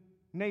human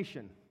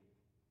nation.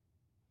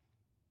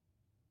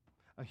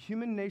 A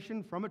human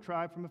nation from a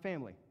tribe, from a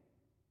family.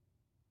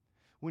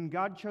 When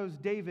God chose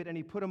David and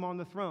he put him on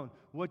the throne,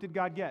 what did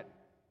God get?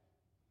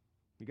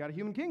 He got a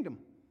human kingdom.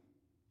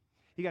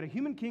 He got a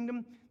human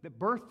kingdom that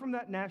birthed from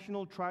that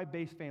national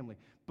tribe-based family.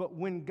 But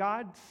when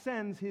God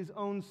sends his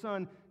own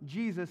son,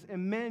 Jesus,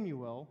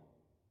 Emmanuel,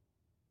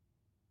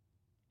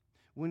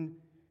 when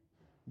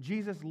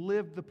Jesus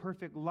lived the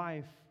perfect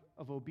life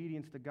of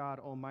obedience to God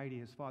Almighty,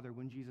 his Father,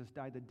 when Jesus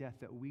died the death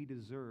that we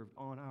deserved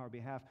on our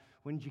behalf,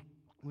 when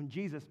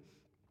Jesus,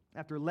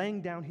 after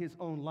laying down his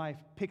own life,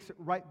 picks it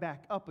right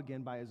back up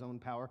again by his own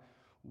power,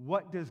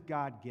 what does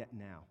God get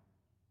now?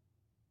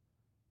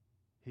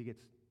 He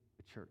gets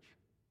a church.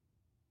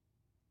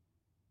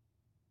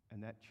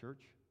 And that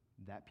church,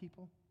 that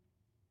people,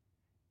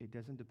 it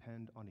doesn't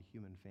depend on a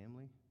human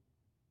family,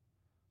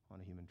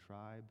 on a human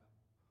tribe,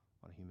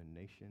 on a human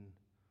nation,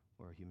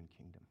 or a human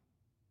kingdom.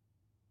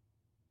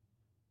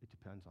 It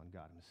depends on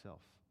God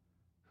himself,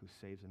 who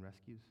saves and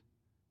rescues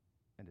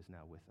and is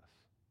now with us.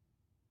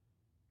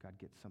 God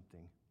gets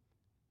something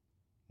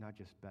not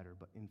just better,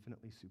 but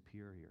infinitely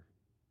superior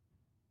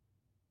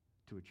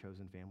to a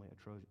chosen family,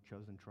 a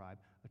chosen tribe,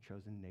 a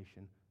chosen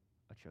nation,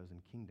 a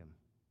chosen kingdom.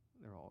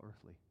 They're all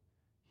earthly.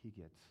 He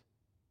gets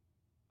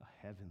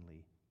a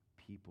heavenly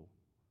people.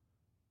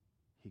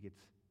 He gets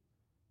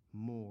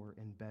more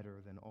and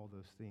better than all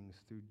those things.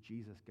 Through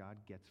Jesus, God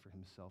gets for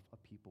himself a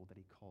people that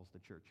he calls the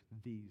church.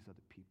 These are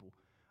the people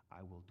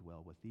I will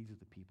dwell with. These are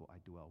the people I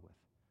dwell with.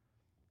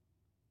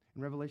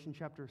 In Revelation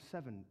chapter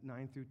 7,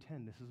 9 through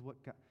 10, this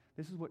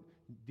is what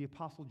the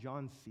Apostle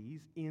John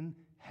sees in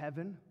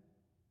heaven.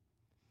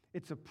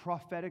 It's a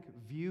prophetic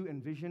view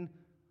and vision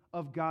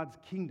of God's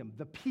kingdom,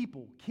 the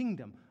people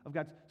kingdom of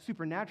God's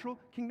supernatural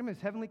kingdom, his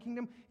heavenly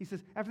kingdom. He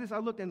says, after this I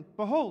looked, and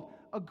behold,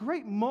 a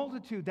great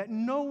multitude that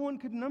no one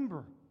could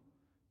number.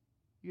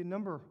 You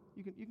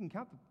can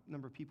count the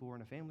number of people who are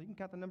in a family. You can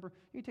count the number.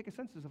 You can take a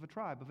census of a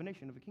tribe, of a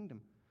nation, of a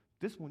kingdom.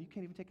 This one you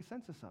can't even take a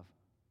census of.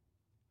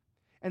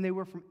 And they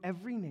were from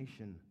every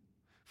nation,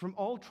 from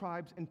all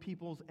tribes and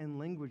peoples and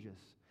languages.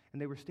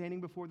 And they were standing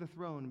before the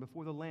throne and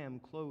before the Lamb,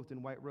 clothed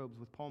in white robes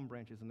with palm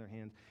branches in their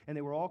hands. And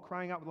they were all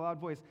crying out with a loud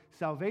voice,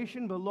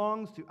 "Salvation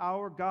belongs to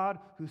our God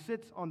who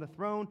sits on the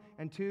throne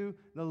and to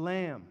the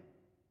Lamb."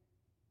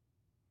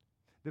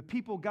 The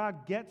people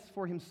God gets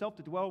for himself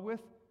to dwell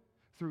with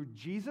through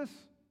Jesus,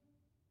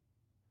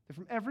 they're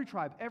from every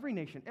tribe, every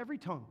nation, every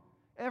tongue,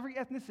 every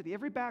ethnicity,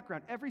 every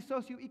background, every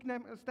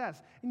socioeconomic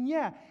status, and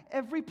yeah,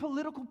 every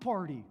political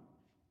party.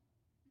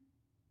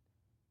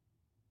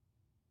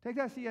 Take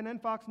that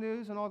CNN, Fox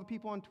News, and all the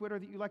people on Twitter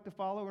that you like to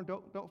follow or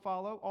don't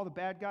follow, all the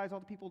bad guys,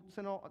 all the people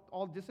send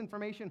all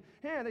disinformation.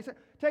 Yeah, they say,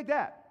 take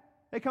that.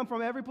 They come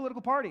from every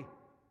political party.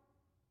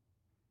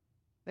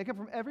 They come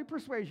from every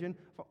persuasion,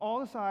 from all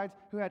the sides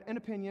who had an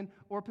opinion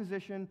or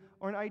position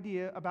or an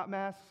idea about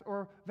masks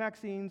or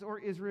vaccines or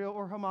Israel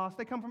or Hamas.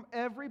 They come from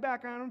every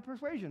background and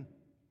persuasion.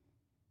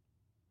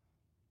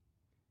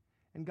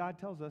 And God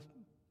tells us,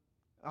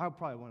 I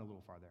probably went a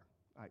little far there.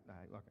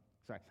 Okay,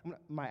 sorry.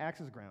 My axe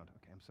is ground.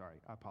 Okay, I'm sorry.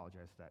 I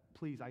apologize for that.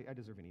 Please, I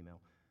deserve an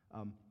email.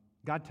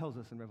 God tells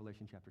us in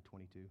Revelation chapter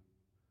 22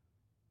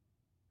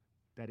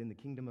 that in the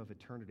kingdom of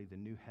eternity, the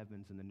new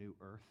heavens and the new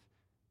earth,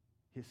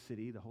 his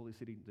city, the holy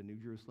city, the New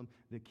Jerusalem,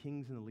 the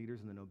kings and the leaders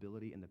and the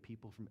nobility and the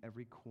people from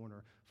every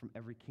corner, from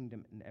every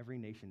kingdom and every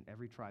nation,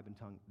 every tribe and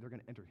tongue, they're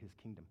going to enter his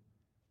kingdom.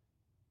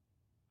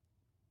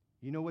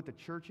 You know what the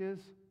church is?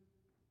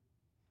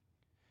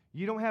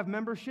 You don't have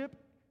membership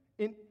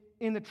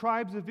in the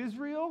tribes of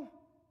Israel?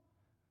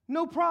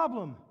 No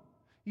problem.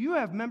 You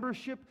have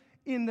membership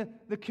in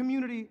the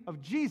community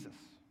of Jesus.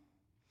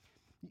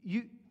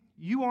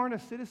 You aren't a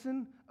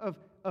citizen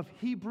of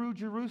Hebrew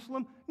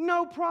Jerusalem?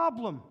 No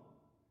problem.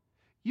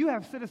 You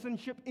have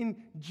citizenship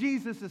in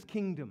Jesus'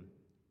 kingdom.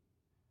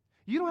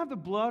 You don't have the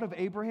blood of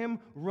Abraham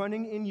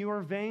running in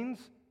your veins.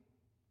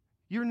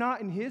 You're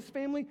not in his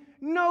family?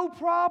 No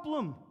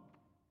problem.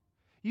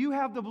 You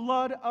have the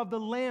blood of the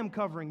Lamb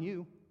covering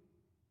you.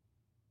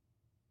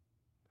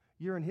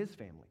 You're in his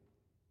family.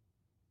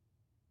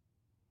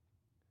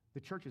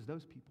 The church is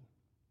those people.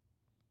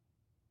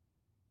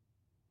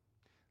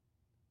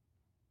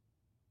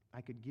 I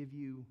could give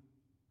you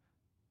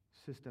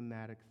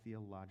systematic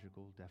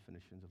theological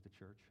definitions of the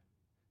church.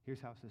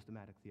 Here's how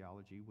systematic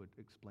theology would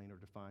explain or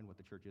define what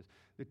the church is.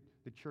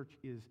 The church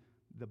is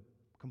the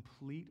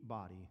complete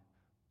body,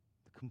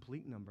 the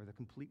complete number, the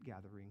complete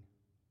gathering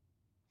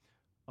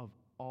of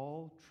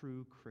all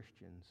true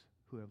Christians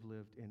who have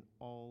lived in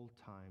all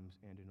times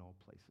and in all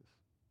places.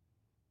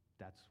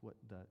 That's what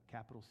the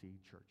capital C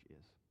church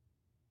is.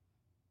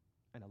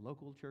 And a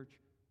local church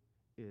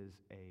is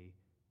a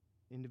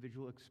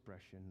individual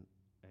expression,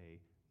 a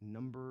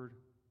numbered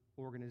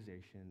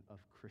organization of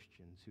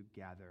Christians who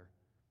gather,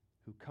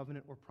 who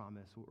covenant or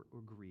promise or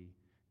agree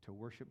to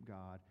worship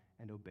God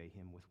and obey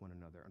him with one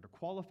another under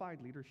qualified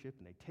leadership,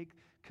 and they take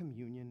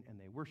communion and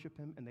they worship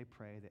him and they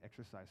pray, they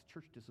exercise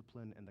church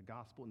discipline, and the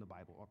gospel and the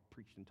Bible are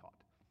preached and taught.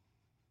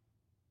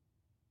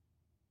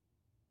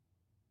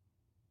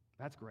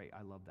 That's great.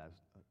 I love that.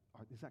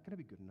 Is that going to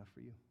be good enough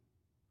for you?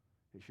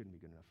 It shouldn't be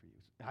good enough for you.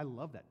 I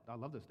love that. I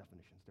love those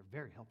definitions. They're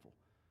very helpful.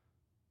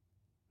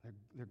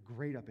 They're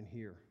great up in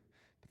here,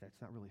 but that's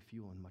not really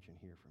fueling much in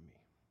here for me.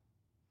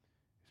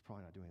 It's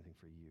probably not doing anything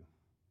for you.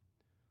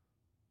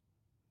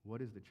 What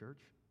is the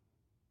church?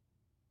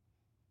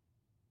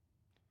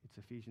 It's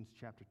Ephesians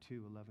chapter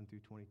 2, 11 through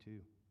 22.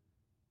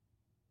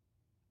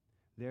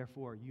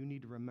 Therefore, you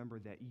need to remember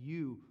that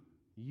you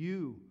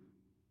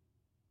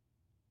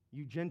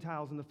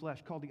Gentiles in the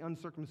flesh, called the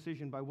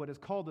uncircumcision by what is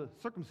called the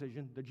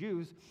circumcision, the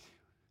Jews,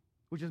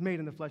 which is made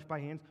in the flesh by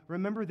hands.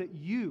 Remember that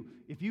you,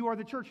 if you are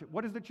the church,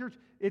 what is the church?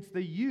 It's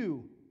the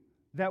you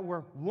that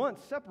were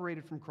once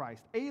separated from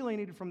Christ,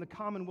 alienated from the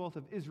commonwealth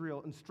of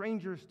Israel, and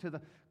strangers to the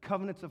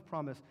covenants of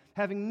promise,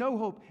 having no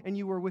hope, and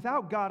you were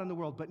without God in the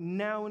world. But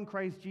now in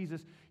Christ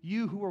Jesus,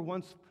 you who were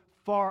once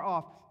far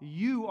off,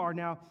 you are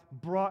now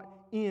brought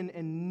in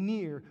and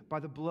near by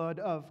the blood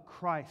of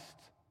Christ.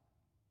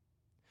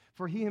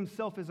 For he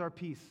himself is our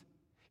peace.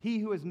 He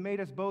who has made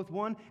us both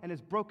one and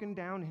has broken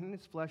down in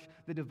his flesh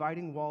the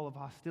dividing wall of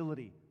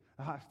hostility.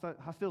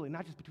 Hostility,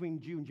 not just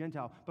between Jew and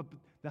Gentile, but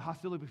the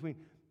hostility between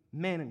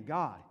man and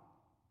God.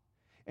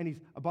 And he's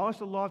abolished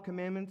the law of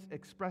commandments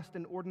expressed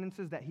in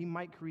ordinances that he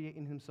might create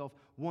in himself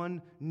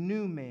one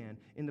new man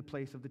in the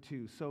place of the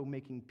two, so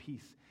making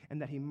peace,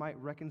 and that he might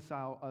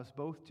reconcile us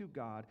both to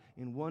God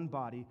in one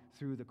body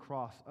through the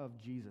cross of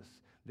Jesus,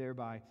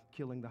 thereby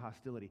killing the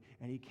hostility.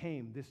 And he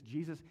came, this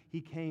Jesus, he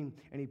came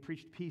and he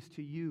preached peace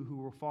to you who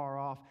were far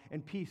off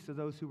and peace to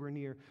those who were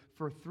near.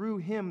 For through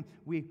him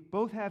we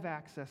both have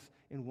access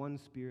in one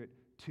Spirit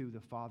to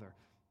the Father.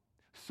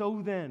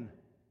 So then,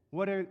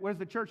 what is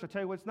the church? I'll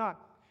tell you what it's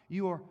not.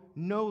 You are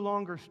no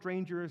longer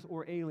strangers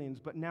or aliens,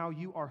 but now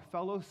you are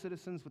fellow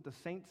citizens with the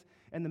saints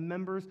and the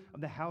members of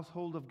the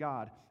household of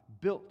God,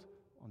 built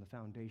on the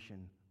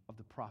foundation of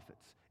the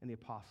prophets and the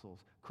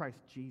apostles, Christ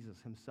Jesus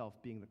himself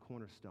being the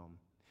cornerstone,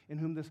 in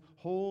whom this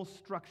whole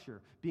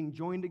structure, being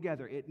joined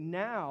together, it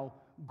now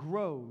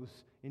grows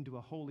into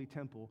a holy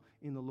temple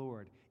in the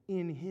Lord.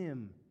 In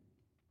him,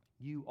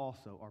 you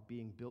also are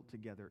being built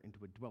together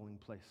into a dwelling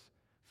place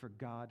for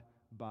God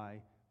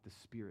by the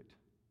Spirit.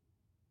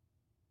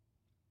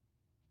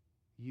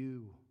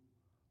 You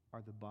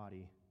are the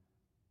body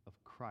of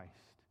Christ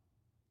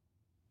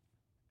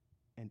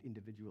and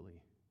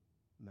individually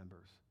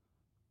members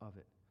of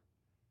it.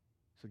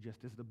 So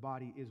just as the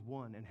body is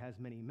one and has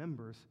many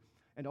members,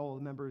 and all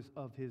the members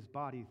of his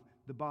body,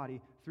 the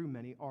body through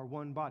many, are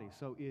one body,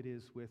 so it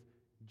is with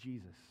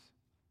Jesus.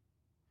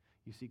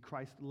 You see,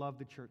 Christ loved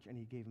the church and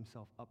he gave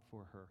himself up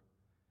for her,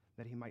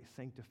 that he might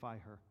sanctify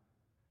her,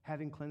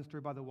 having cleansed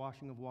her by the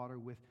washing of water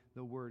with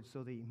the word,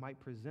 so that he might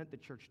present the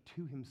church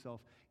to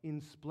himself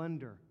in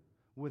splendor,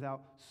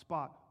 without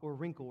spot or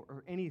wrinkle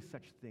or any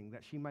such thing,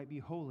 that she might be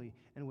holy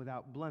and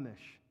without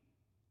blemish.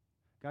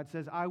 God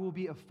says, I will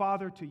be a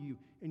father to you,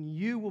 and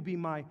you will be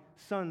my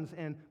sons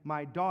and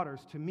my daughters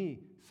to me,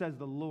 says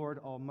the Lord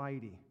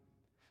Almighty.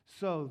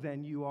 So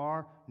then you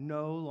are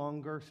no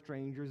longer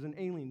strangers and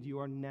aliens. You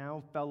are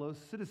now fellow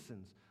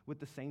citizens with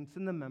the saints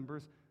and the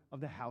members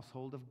of the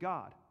household of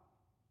God.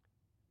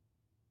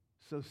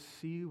 So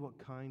see what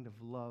kind of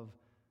love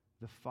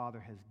the Father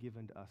has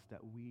given to us,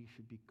 that we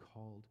should be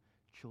called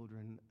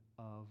children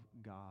of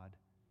God,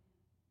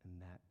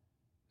 and that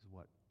is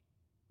what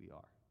we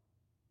are.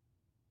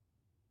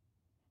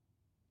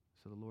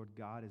 So the Lord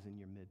God is in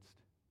your midst,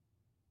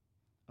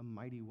 a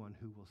mighty one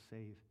who will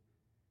save,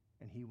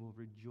 and he will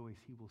rejoice.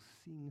 He will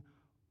sing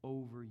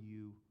over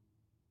you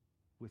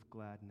with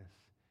gladness.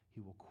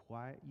 He will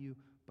quiet you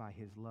by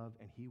his love,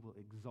 and he will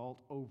exalt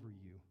over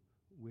you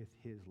with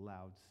his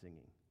loud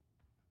singing.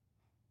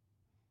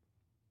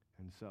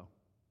 And so,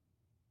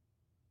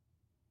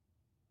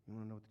 you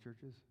want to know what the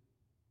church is?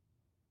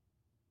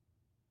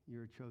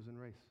 You're a chosen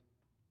race,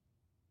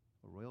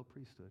 a royal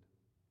priesthood,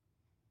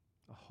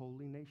 a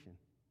holy nation,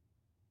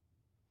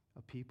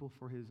 a people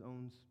for his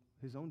own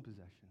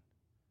possession,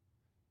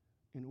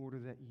 in order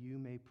that you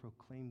may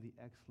proclaim the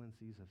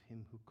excellencies of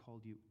him who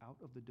called you out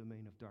of the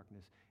domain of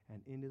darkness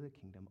and into the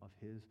kingdom of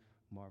his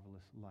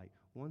marvelous light.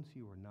 Once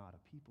you were not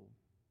a people,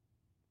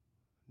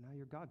 now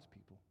you're God's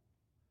people.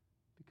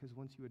 Because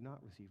once you had not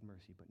received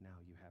mercy, but now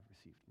you have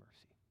received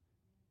mercy.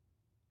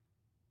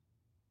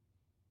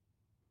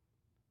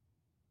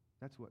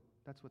 That's what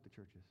the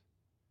church is.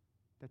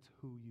 That's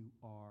who you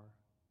are.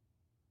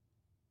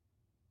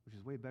 Which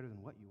is way better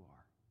than what you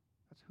are.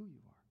 That's who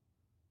you are.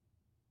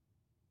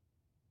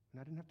 And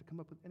I didn't have to come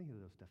up with any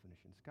of those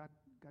definitions. God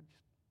just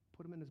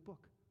put them in his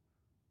book.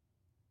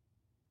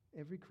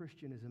 Every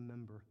Christian is a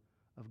member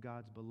of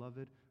God's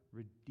beloved,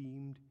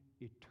 redeemed,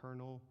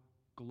 eternal,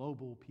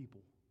 global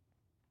people.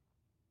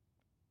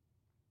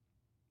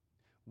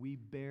 We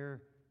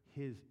bear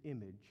his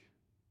image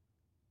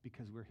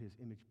because we're his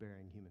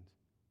image-bearing humans.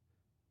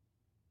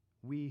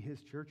 We,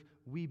 his church,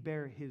 we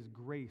bear his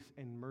grace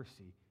and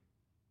mercy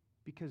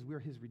because we're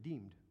his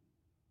redeemed.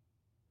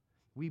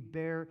 We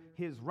bear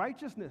his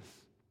righteousness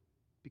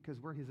because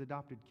we're his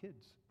adopted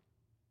kids.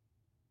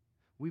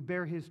 We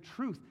bear his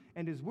truth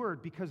and his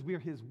word because we're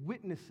his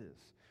witnesses.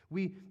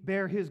 We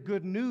bear his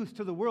good news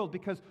to the world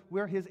because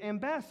we're his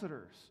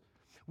ambassadors.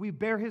 We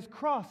bear his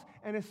cross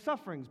and his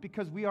sufferings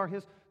because we are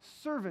his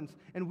servants,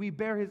 and we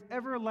bear his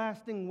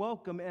everlasting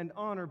welcome and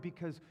honor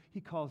because he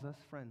calls us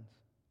friends.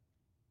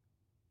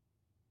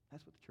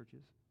 That's what the church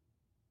is.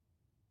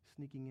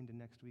 Sneaking into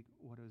next week,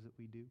 what is it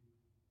we do?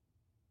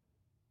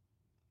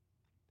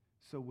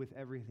 So with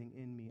everything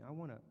in me, I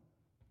want to,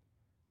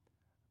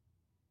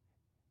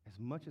 as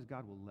much as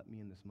God will let me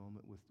in this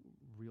moment with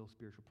real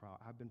spiritual power,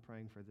 I've been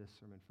praying for this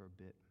sermon for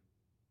a bit,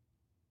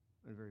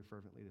 and very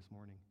fervently this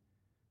morning.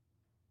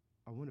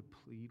 I want to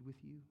plead with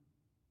you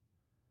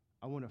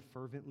I want to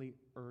fervently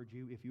urge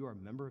you, if you are a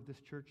member of this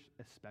church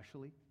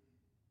especially,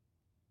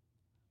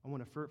 I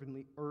want to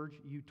fervently urge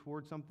you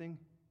toward something.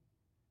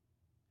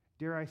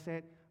 Dare I say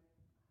it?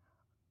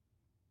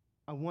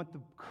 I want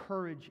the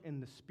courage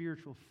and the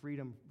spiritual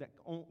freedom that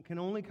can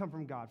only come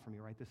from God from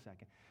you right this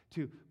second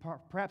to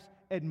perhaps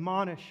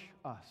admonish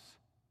us,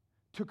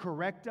 to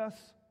correct us,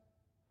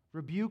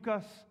 rebuke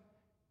us,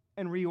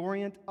 and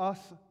reorient us,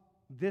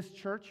 this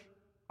church,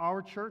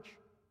 our church.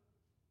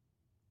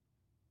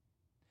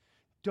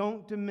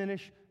 Don't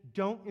diminish,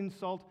 don't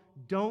insult,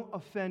 don't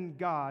offend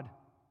God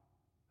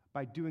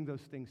by doing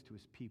those things to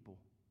his people,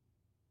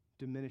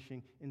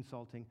 diminishing,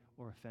 insulting,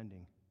 or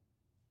offending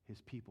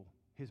his people,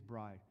 his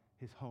bride,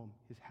 his home,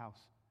 his house,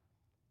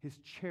 his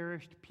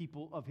cherished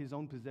people of his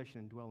own possession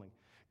and dwelling.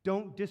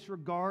 Don't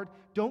disregard,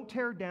 don't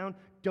tear down,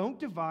 don't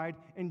divide,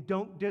 and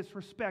don't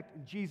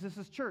disrespect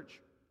Jesus' church.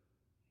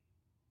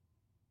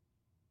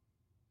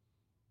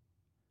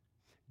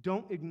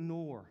 Don't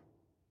ignore,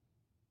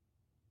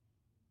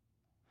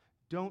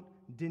 don't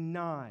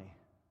deny,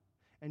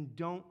 and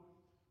don't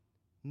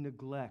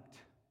neglect.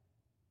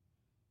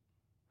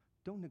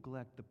 Don't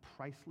neglect the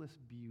priceless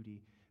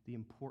beauty, the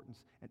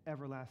importance, and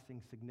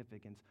everlasting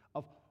significance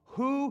of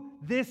who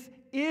this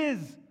is.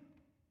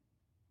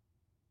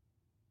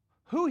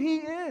 Who he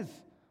is.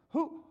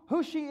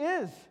 Who she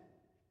is.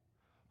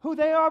 Who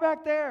they are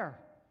back there.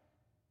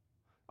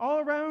 All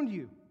around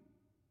you.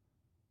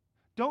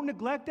 Don't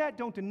neglect that.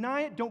 Don't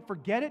deny it. Don't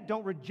forget it.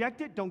 Don't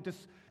reject it. Don't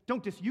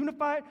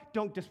disunify it.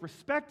 Don't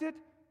disrespect it.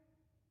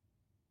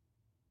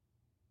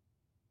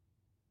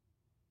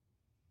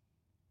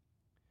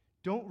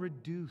 Don't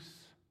reduce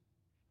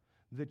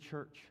the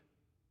church,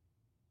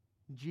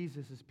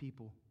 Jesus'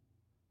 people.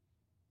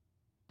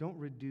 Don't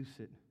reduce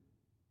it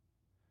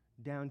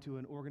down to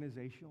an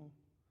organization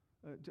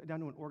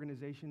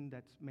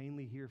that's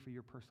mainly here for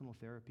your personal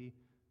therapy,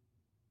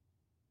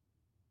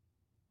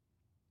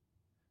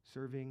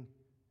 serving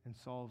and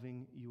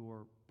solving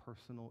your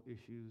personal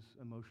issues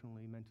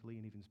emotionally, mentally,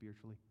 and even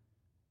spiritually.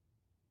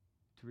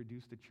 To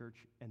reduce the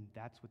church, and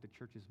that's what the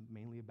church is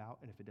mainly about,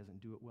 and if it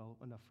doesn't do it well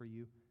enough for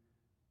you,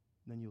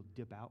 then you'll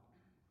dip out,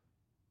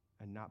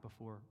 and not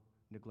before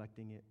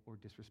neglecting it or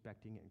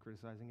disrespecting it and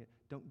criticizing it.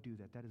 Don't do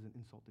that. That is an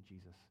insult to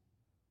Jesus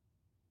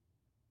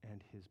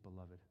and his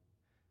beloved.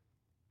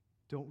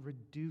 Don't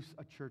reduce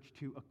a church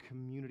to a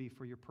community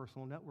for your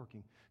personal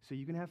networking so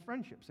you can have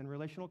friendships and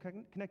relational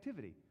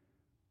connectivity.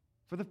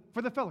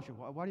 For the fellowship.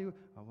 Why do you?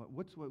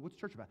 What's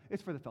church about?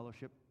 It's for the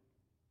fellowship.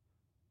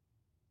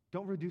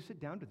 Don't reduce it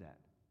down to that.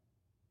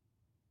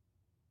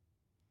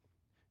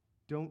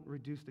 Don't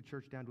reduce the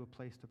church down to a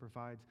place that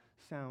provides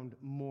sound,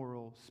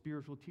 moral,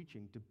 spiritual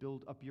teaching to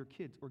build up your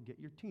kids or get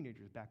your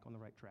teenagers back on the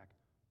right track.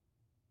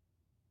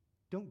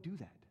 Don't do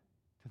that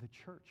to the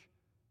church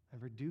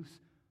and reduce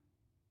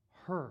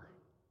her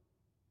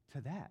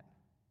to that.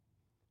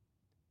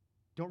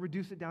 Don't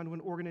reduce it down to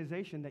an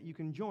organization that you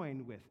can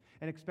join with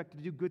and expect to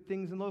do good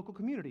things in the local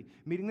community,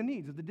 meeting the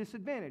needs of the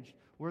disadvantaged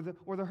or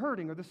the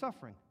hurting or the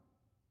suffering.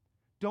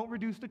 Don't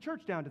reduce the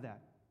church down to that.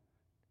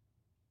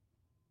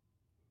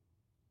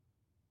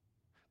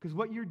 Because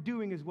what you're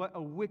doing is what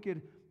a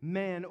wicked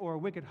man or a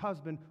wicked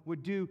husband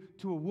would do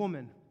to a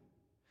woman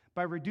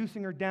by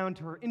reducing her down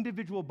to her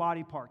individual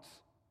body parts.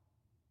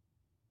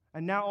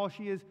 And now all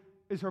she is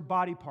her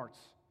body parts.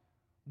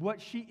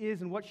 What she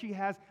is and what she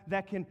has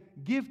that can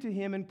give to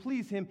him and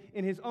please him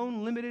in his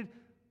own limited,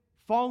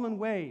 fallen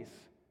ways.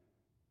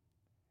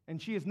 And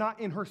she is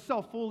not in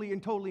herself fully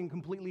and totally and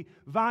completely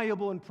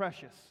valuable and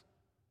precious.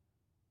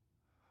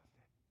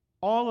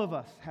 All of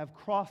us have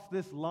crossed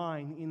this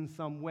line in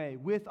some way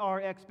with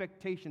our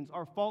expectations,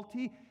 our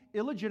faulty,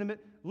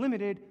 illegitimate,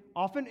 limited,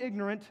 often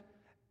ignorant,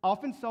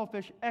 often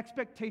selfish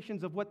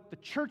expectations of what the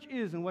church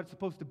is and what it's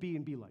supposed to be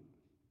and be like.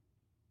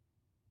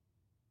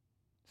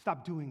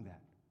 Stop doing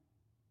that.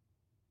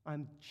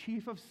 I'm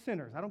chief of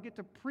sinners. I don't get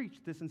to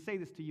preach this and say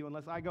this to you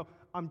unless I go,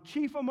 I'm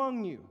chief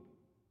among you.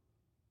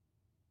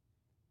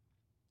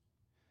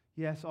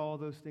 Yes, all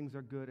those things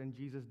are good, and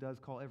Jesus does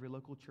call every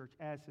local church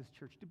as his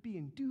church to be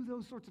and do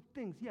those sorts of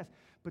things, yes.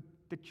 But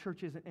the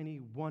church isn't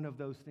any one of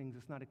those things.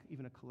 It's not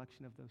even a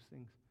collection of those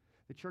things.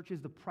 The church is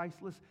the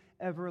priceless,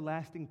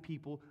 everlasting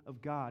people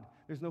of God.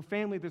 There's no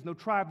family, there's no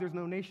tribe, there's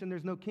no nation,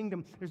 there's no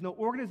kingdom, there's no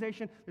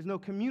organization, there's no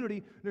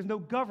community, there's no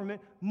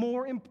government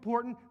more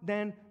important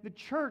than the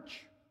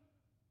church.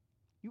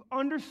 You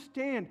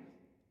understand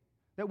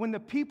that when the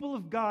people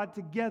of God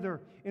together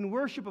in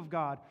worship of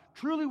God,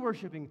 truly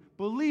worshiping,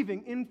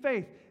 believing in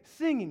faith,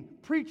 singing,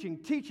 preaching,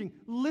 teaching,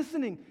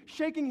 listening,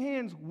 shaking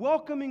hands,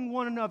 welcoming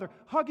one another,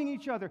 hugging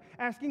each other,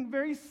 asking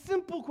very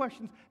simple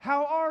questions.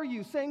 How are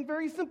you? Saying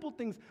very simple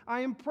things. I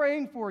am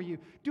praying for you.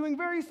 Doing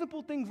very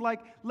simple things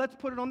like, let's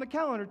put it on the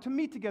calendar to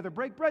meet together,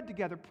 break bread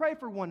together, pray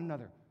for one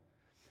another.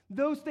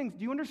 Those things,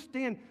 do you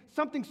understand?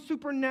 Something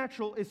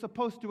supernatural is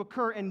supposed to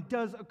occur and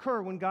does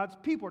occur when God's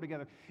people are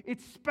together.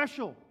 It's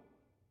special.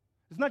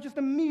 It's not just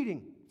a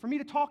meeting for me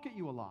to talk at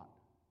you a lot.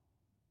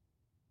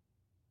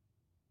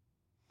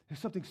 There's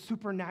something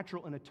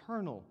supernatural and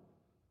eternal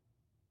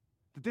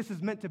that this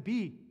is meant to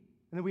be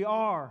and that we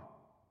are.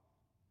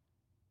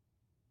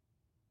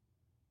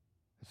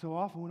 And so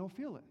often we don't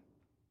feel it.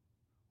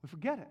 We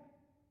forget it.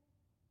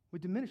 We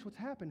diminish what's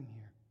happening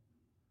here.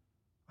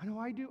 I know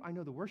I do. I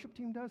know the worship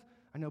team does.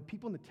 I know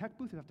people in the tech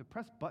booth who have to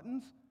press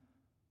buttons.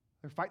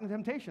 They're fighting the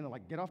temptation to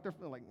like get off their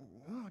phone, like,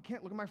 oh, I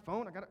can't look at my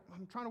phone.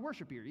 I'm trying to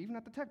worship here, even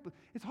at the tech booth.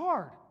 It's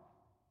hard.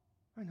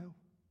 I know.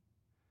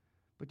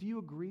 But do you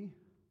agree?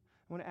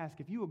 I want to ask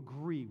if you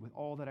agree with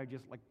all that I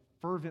just like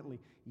fervently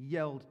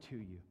yelled to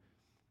you.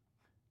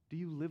 Do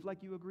you live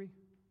like you agree?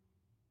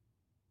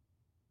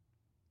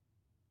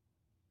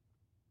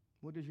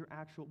 What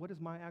is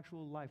my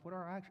actual life? What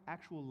are our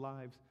actual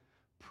lives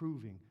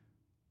proving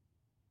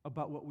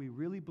about what we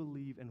really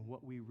believe and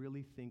what we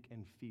really think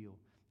and feel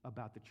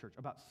about the church,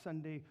 about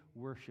Sunday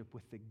worship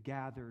with the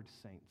gathered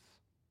saints?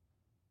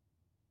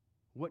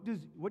 What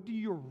do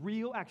your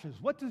real actions,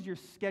 what does your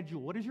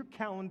schedule, what does your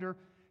calendar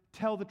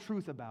tell the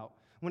truth about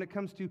when it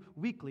comes to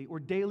weekly or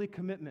daily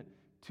commitment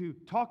to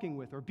talking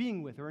with or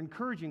being with or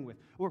encouraging with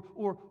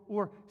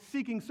or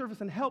seeking service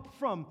and help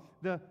from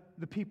the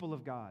people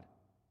of God?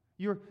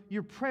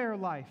 Your prayer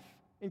life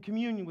in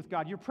communion with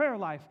God, your prayer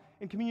life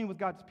in communion with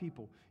God's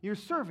people, your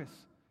service,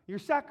 your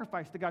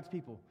sacrifice to God's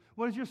people.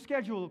 What does your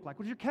schedule look like?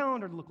 What does your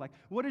calendar look like?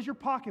 What is your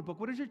pocketbook?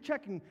 What does your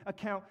checking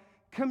account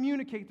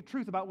communicate the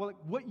truth about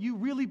what you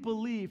really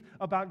believe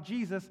about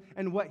Jesus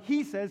and what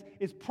he says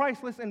is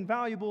priceless and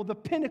valuable, the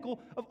pinnacle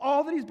of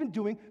all that he's been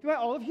doing throughout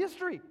all of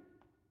history?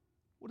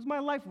 What does my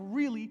life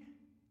really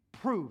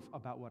prove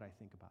about what I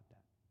think about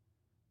that?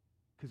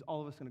 Because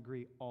all of us can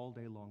agree all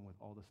day long with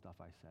all the stuff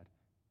I said.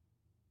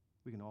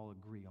 We can all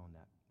agree on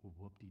that. Well,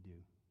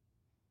 whoop-de-doo.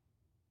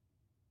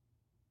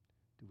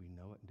 Do we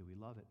know it and do we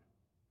love it?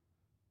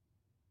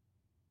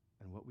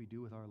 And what we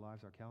do with our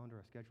lives, our calendar,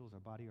 our schedules, our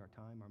body, our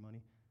time, our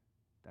money,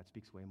 that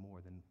speaks way more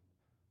than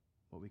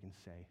what we can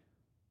say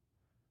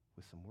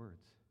with some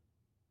words.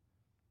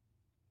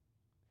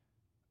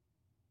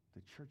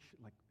 The church,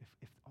 like,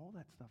 if all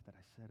that stuff that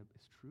I said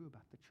is true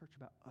about the church,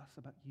 about us,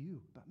 about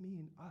you, about me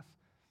and us,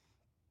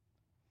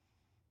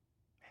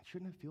 man,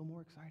 shouldn't it feel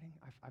more exciting?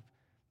 I've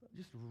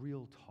just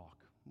real talk.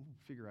 We'll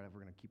figure out if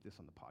we're going to keep this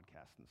on the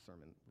podcast and the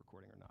sermon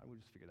recording or not. We'll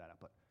just figure that out.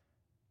 But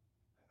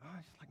I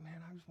was just like,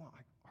 man, I just want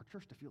our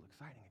church to feel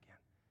exciting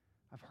again.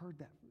 I've heard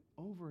that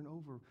over and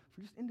over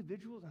for just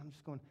individuals, and I'm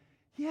just going,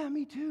 yeah,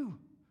 me too.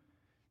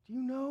 Do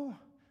you know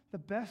the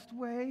best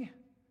way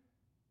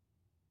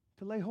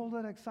to lay hold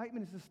of that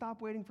excitement is to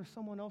stop waiting for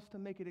someone else to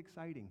make it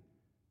exciting?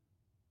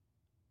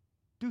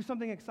 Do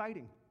something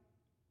exciting.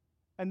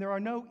 And there are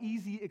no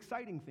easy,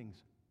 exciting things.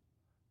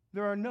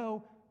 There are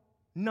no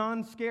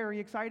non-scary,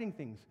 exciting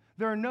things.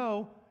 There are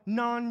no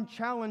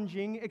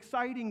non-challenging,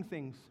 exciting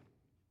things.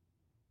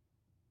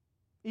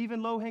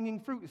 Even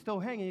low-hanging fruit is still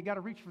hanging. You got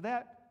to reach for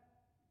that.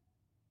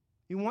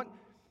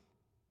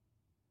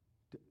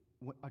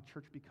 A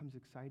church becomes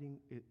exciting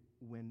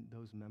when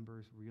those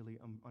members really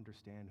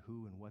understand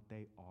who and what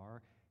they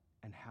are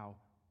and how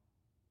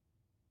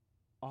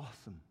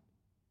awesome,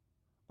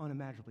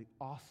 unimaginably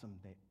awesome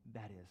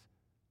that is.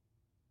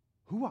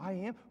 Who I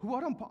am,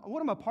 what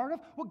I'm a part of,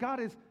 what God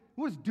is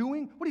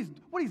doing,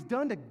 what he's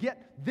done to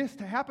get this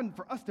to happen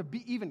for us to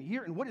be even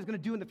here, and what he's going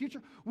to do in the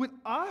future with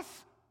us.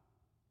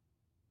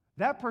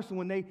 That person,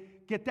 when they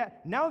get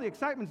that, now the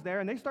excitement's there,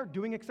 and they start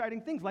doing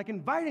exciting things like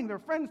inviting their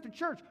friends to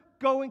church,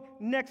 going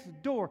next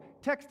door,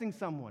 texting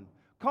someone,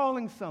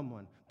 calling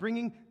someone,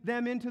 bringing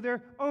them into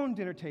their own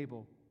dinner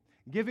table,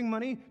 giving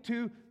money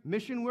to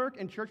mission work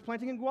and church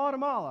planting in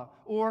Guatemala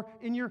or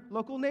in your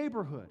local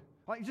neighborhood.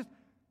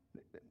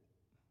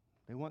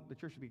 They want the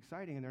church to be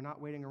exciting, and they're not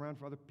waiting around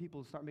for other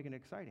people to start making it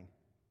exciting.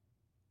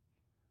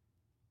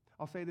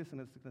 I'll say this,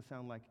 and it's going to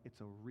sound like it's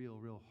a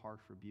real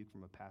harsh rebuke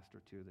from a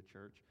pastor to the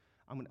church.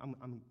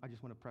 I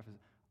just want to preface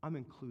it. I'm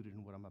included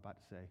in what I'm about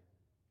to say.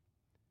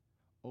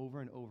 Over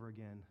and over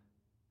again,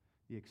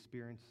 the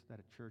experience that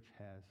a church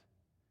has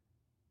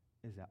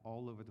is that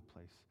all over the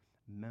place,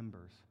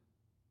 members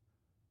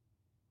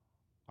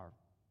are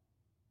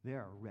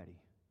ready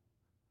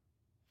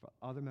for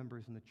other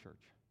members in the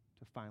church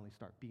to finally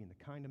start being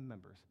the kind of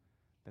members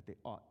that they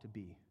ought to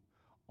be,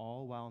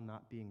 all while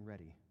not being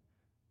ready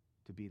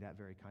to be that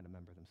very kind of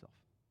member themselves.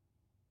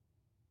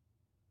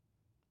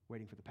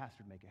 Waiting for the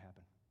pastor to make it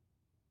happen.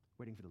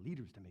 Waiting for the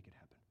leaders to make it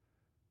happen.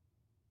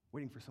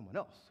 Waiting for someone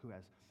else who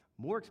has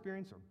more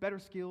experience or better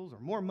skills or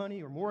more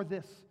money or more of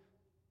this.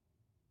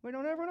 Waiting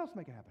on everyone else to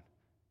make it happen.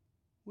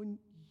 When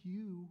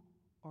you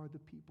are the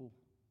people,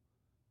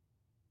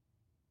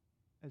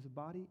 as a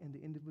body and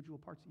the individual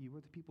parts of you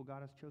are the people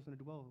God has chosen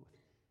to dwell with.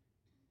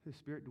 His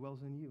Spirit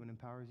dwells in you and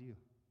empowers you.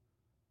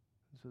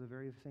 And so the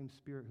very same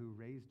Spirit who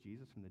raised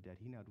Jesus from the dead,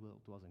 he now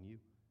dwells in you.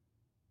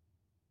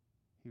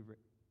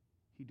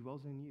 He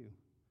dwells in you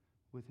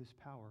with his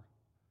power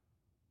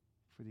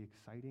for the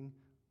exciting,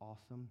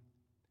 awesome,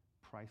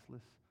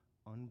 priceless,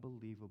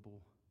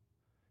 unbelievable,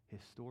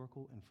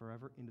 historical, and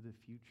forever into the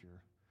future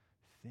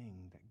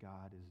thing that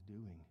God is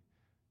doing,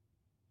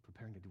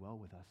 preparing to dwell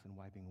with us and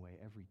wiping away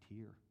every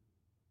tear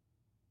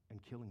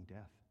and killing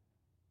death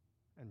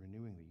and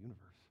renewing the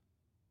universe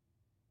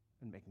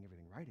and making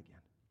everything right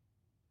again.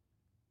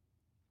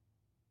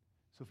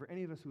 So for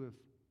any of us who have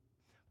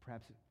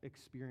perhaps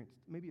experienced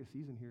maybe a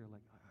season here,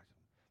 like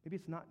maybe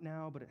it's not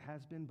now, but it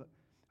has been, but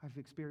I've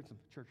experienced some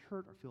church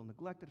hurt, or feel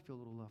neglected, feel a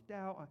little left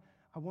out.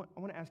 I want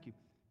to ask you,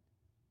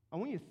 I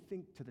want you to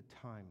think to the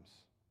times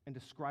and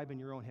describe in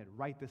your own head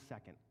right this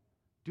second.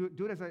 Do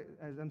it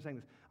as I'm saying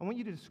this. I want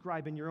you to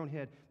describe in your own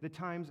head the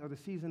times or the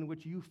season in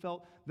which you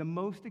felt the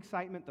most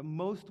excitement, the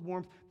most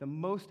warmth, the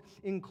most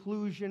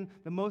inclusion,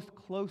 the most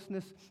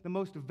closeness, the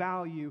most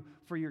value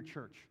for your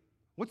church.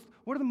 What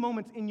are the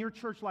moments in your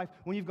church life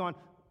when you've gone,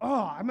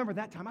 oh, I remember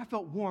that time. I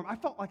felt warm. I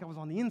felt like I was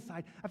on the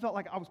inside. I felt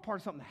like I was part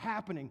of something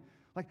happening.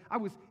 Like I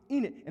was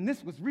in it, and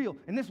this was real,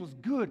 and this was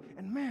good.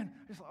 And man,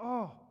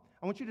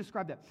 I want you to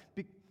describe that.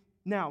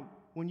 Now,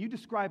 when you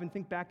describe and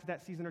think back to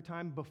that season or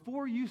time,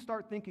 before you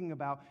start thinking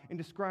about and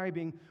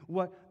describing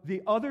what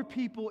the other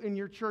people in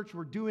your church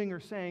were doing or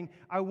saying,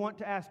 I want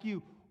to ask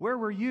you, where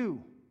were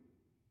you?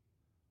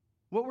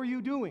 What were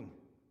you doing?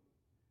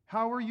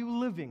 How were you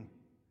living?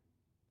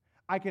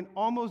 I can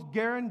almost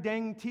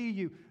guarantee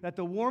you that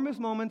the warmest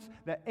moments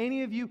that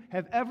any of you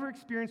have ever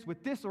experienced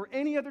with this or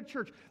any other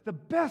church, the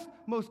best,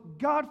 most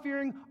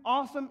God-fearing,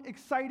 awesome,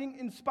 exciting,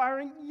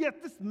 inspiring,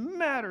 yet this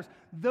matters,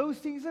 those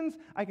seasons,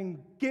 I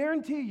can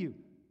guarantee you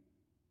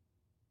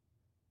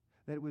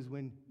that it was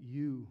when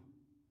you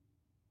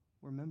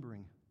were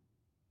remembering,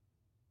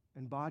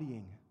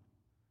 embodying,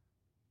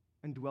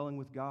 and dwelling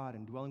with God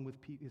and dwelling with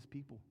His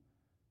people.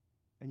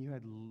 And you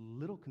had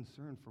little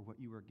concern for what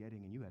you were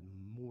getting, and you had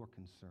more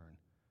concern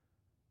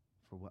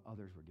for what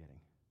others were getting.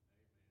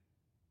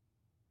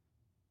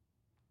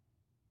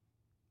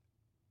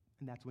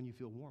 And that's when you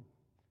feel warm.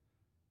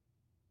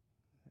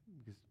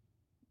 Because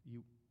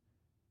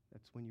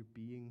that's when you're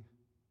being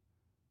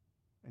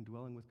and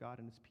dwelling with God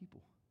and His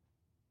people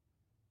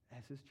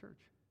as His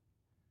church.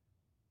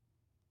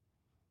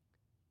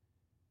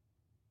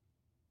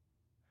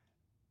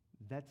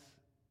 That's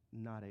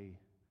not a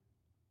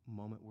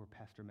moment where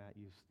Pastor Matt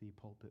used the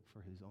pulpit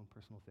for his own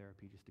personal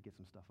therapy just to get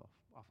some stuff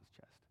off his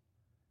chest.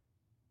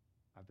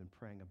 I've been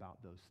praying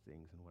about those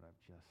things and what I've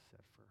just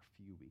said for a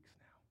few weeks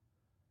now.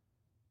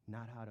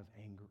 Not out of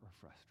anger or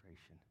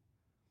frustration,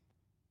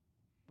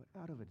 but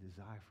out of a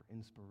desire for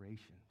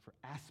inspiration, for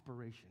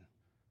aspiration,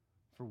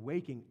 for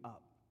waking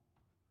up,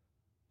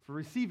 for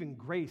receiving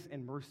grace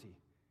and mercy,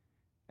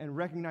 and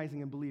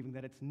recognizing and believing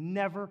that it's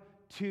never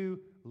too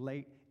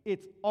late.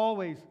 It's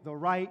always the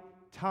right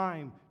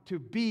time to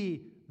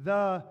be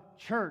the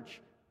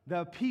church,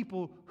 the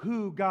people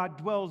who God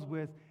dwells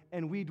with,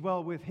 and we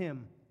dwell with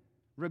Him,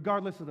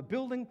 regardless of the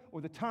building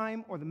or the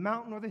time or the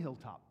mountain or the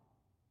hilltop.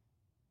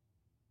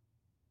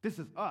 This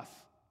is us.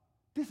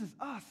 This is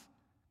us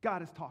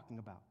God is talking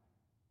about.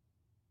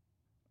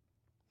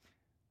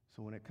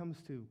 So when it comes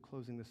to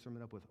closing this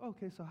sermon up with,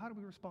 okay, so how do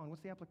we respond?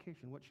 What's the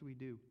application? What should we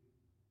do?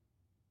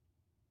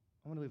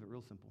 I want to leave it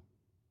real simple.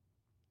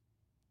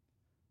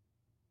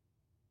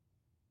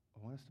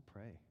 I want us to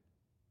pray.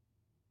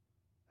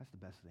 That's the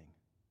best thing.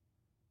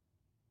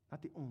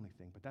 Not the only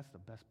thing, but that's the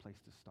best place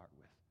to start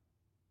with,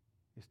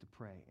 is to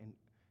pray. And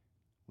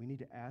we need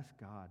to ask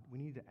God, we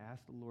need to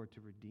ask the Lord to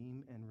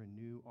redeem and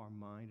renew our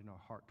mind and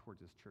our heart towards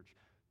His church,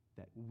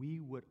 that we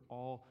would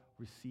all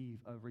receive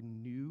a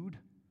renewed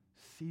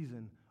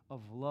season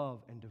of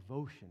love and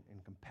devotion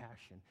and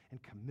compassion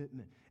and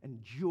commitment and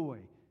joy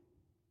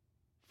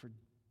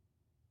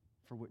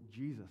for what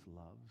Jesus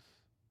loves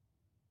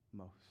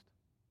most,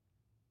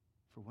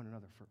 for one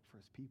another, for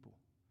His people.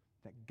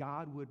 That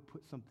God would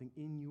put something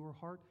in your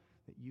heart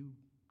that you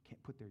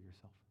can't put there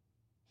yourself.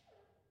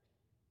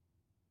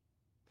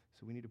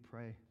 So we need to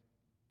pray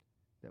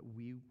that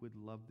we would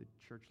love the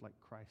church like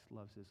Christ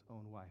loves His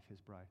own wife,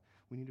 His bride.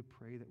 We need to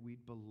pray that we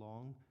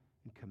belong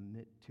and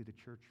commit to the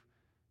church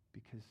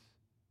because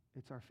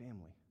it's our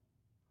family.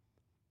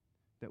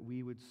 That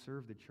we would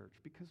serve the church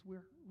because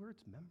we're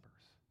its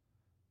members.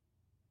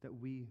 That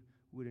we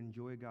would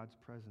enjoy God's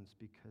presence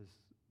because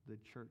the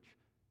church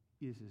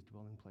is His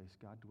dwelling place.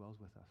 God dwells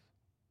with us.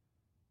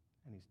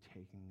 And He's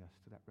taking us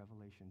to that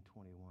Revelation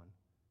 21,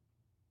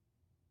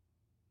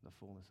 the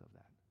fullness of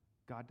that.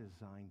 God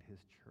designed His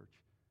church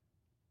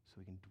so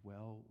He can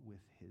dwell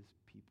with His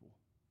people.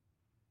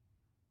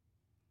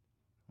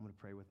 I'm going to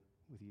pray with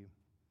you,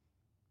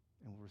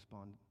 and we'll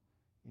respond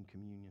in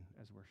communion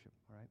as worship,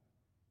 all right?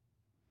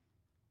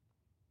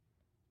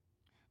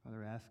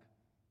 Father, ask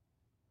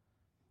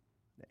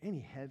that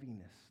any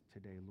heaviness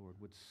today, Lord,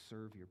 would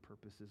serve your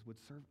purposes, would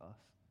serve us.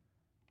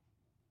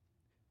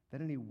 That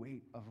any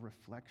weight of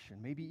reflection,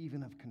 maybe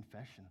even of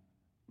confession,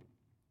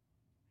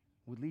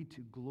 would lead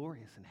to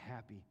glorious and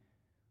happy,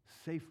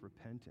 safe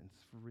repentance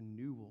for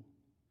renewal.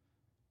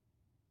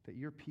 That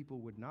your people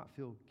would not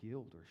feel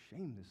guilt or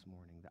shame this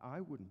morning, that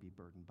I wouldn't be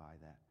burdened by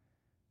that.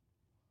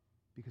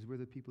 Because we're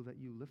the people that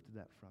you lifted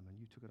that from, and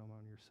you took it on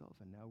yourself,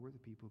 and now we're the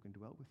people who can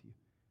dwell with you.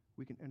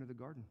 We can enter the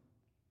garden.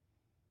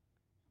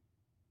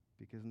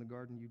 Because in the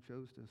garden you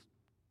chose to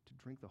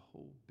drink the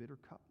whole bitter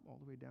cup all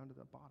the way down to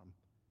the bottom.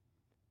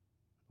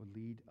 Would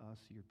lead us,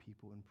 your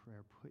people, in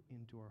prayer. Put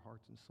into our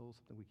hearts and souls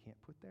something we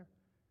can't put there.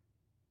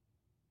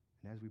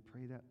 And as we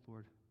pray that,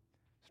 Lord,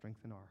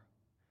 strengthen our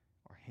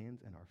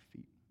hands and our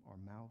feet, our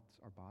mouths,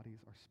 our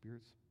bodies, our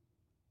spirits,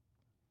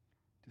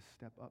 to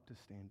step up, to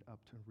stand up,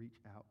 to reach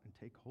out and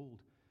take hold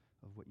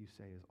of what you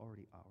say is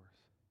already ours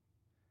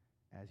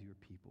as your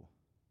people.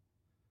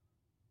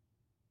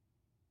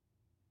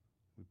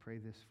 We pray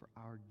this for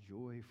our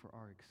joy, for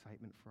our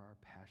excitement, for our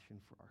passion,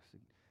 for our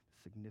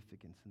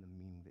significance and the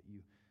meaning that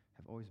you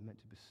have always meant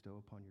to bestow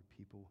upon your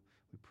people.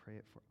 We pray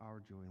it for our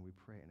joy, and we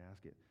pray and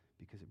ask it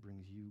because it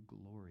brings you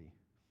glory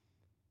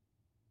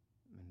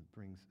and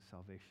brings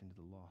salvation to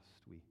the lost.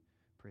 We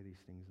pray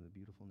these things in the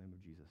beautiful name of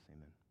Jesus.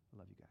 Amen.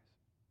 I love you guys.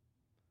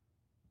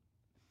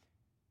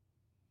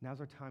 Now's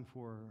our time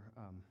for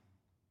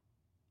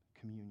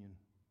communion.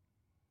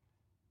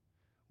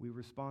 We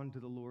respond to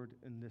the Lord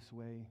in this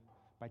way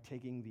by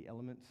taking the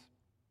elements.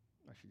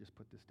 I should just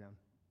put this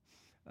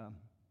down.